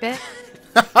Dick Whippet.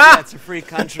 Yeah, it's a free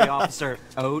country, Officer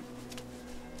Oat.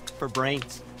 For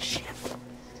brains. Shit.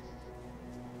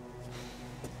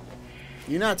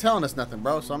 You're not telling us nothing,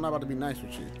 bro, so I'm not about to be nice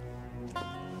with you.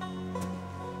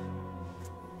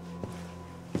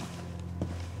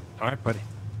 All right, buddy.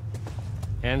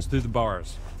 Hands through the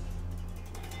bars.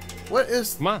 What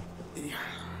is... Come on.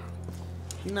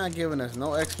 You're not giving us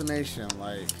no explanation,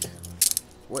 like,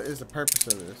 what is the purpose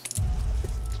of this?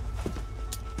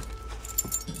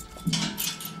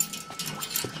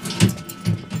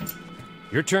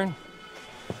 Your turn.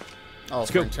 Oh,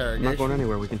 let's go. I'm not going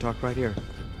anywhere, we can talk right here.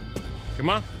 Come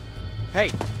on.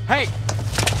 Hey! Hey!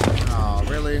 Oh,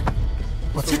 really?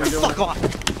 Let's get the fuck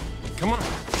off! Come on.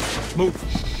 Move.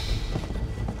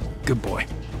 Good boy.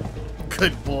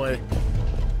 Good boy.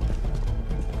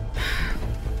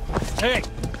 Hey!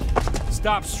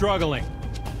 Stop struggling.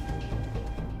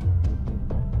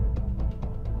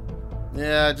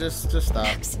 Yeah, just stop.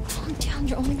 Max, calm down.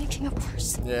 You're only making it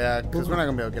worse. Yeah, because we're not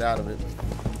going to be able to get out of it.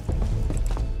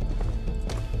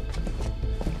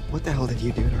 What the hell did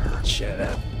you do to her? Shut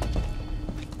up.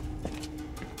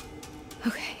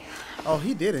 Okay. Oh,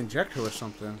 he did inject her with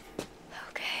something.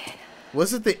 Okay.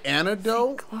 Was it the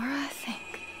antidote? Laura,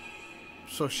 think.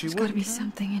 So she There's gotta be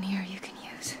something in here you can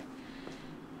use.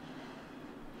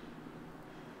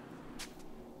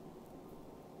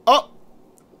 Oh!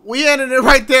 We ended it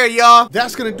right there, y'all.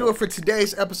 That's going to do it for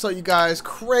today's episode, you guys.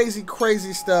 Crazy,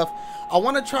 crazy stuff. I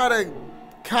want to try to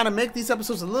kind of make these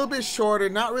episodes a little bit shorter,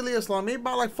 not really as long, maybe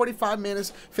about like 45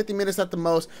 minutes, 50 minutes at the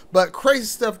most, but crazy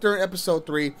stuff during episode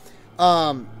 3.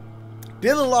 Dylan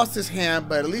lost his hand,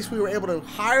 but at least we were able to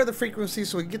higher the frequency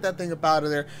so we can get that thing up out of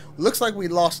there. Looks like we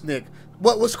lost Nick.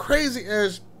 What was crazy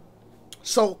is,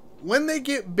 so when they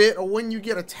get bit or when you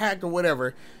get attacked or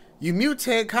whatever, you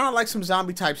mutate, kind of like some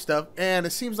zombie type stuff, and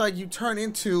it seems like you turn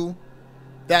into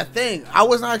that thing. I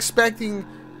was not expecting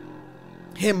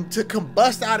him to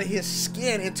combust out of his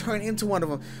skin and turn into one of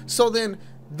them. So then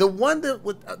the one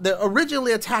that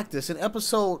originally attacked us in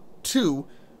episode 2,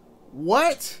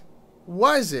 what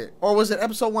was it? Or was it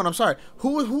episode 1? I'm sorry.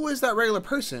 Who is that regular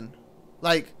person?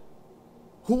 Like,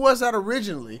 who was that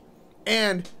originally?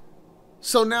 And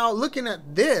so now looking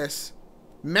at this,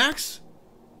 Max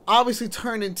obviously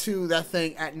turned into that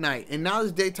thing at night, and now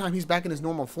it's daytime. He's back in his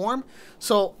normal form.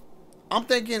 So I'm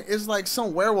thinking it's like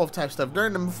some werewolf type stuff.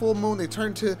 During the full moon, they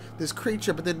turn to this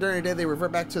creature, but then during the day, they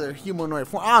revert back to their humanoid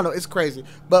form. I don't know. It's crazy.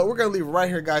 But we're going to leave it right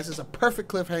here, guys. It's a perfect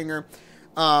cliffhanger.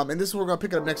 And this is where we're going to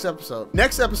pick it up next episode.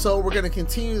 Next episode, we're going to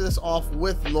continue this off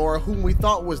with Laura, whom we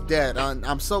thought was dead.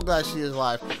 I'm so glad she is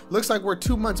alive. Looks like we're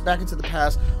 2 months back into the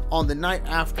past on the night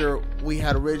after we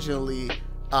had originally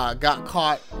got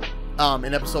caught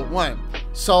in episode 1.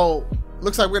 So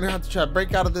looks like we're going to have to try to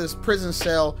break out of this prison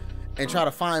cell and try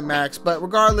to find Max. But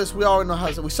regardless, we already know how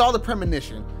we saw the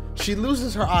premonition. She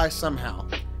loses her eyes somehow.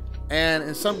 And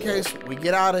in some case, we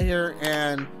get out of here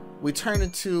and we turn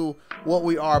into what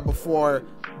we are before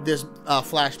this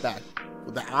flashback.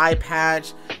 With the eye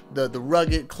patch, the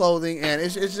rugged clothing, and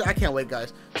it's just, I can't wait,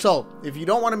 guys. So if you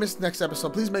don't want to miss the next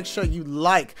episode, please make sure you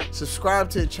like, subscribe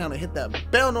to the channel, hit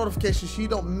that bell notification so you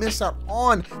don't miss out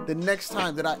on the next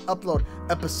time that I upload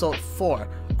episode 4.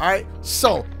 Alright,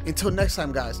 so until next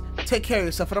time, guys, take care of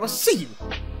yourself, and I'm gonna see you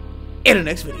in the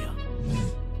next video.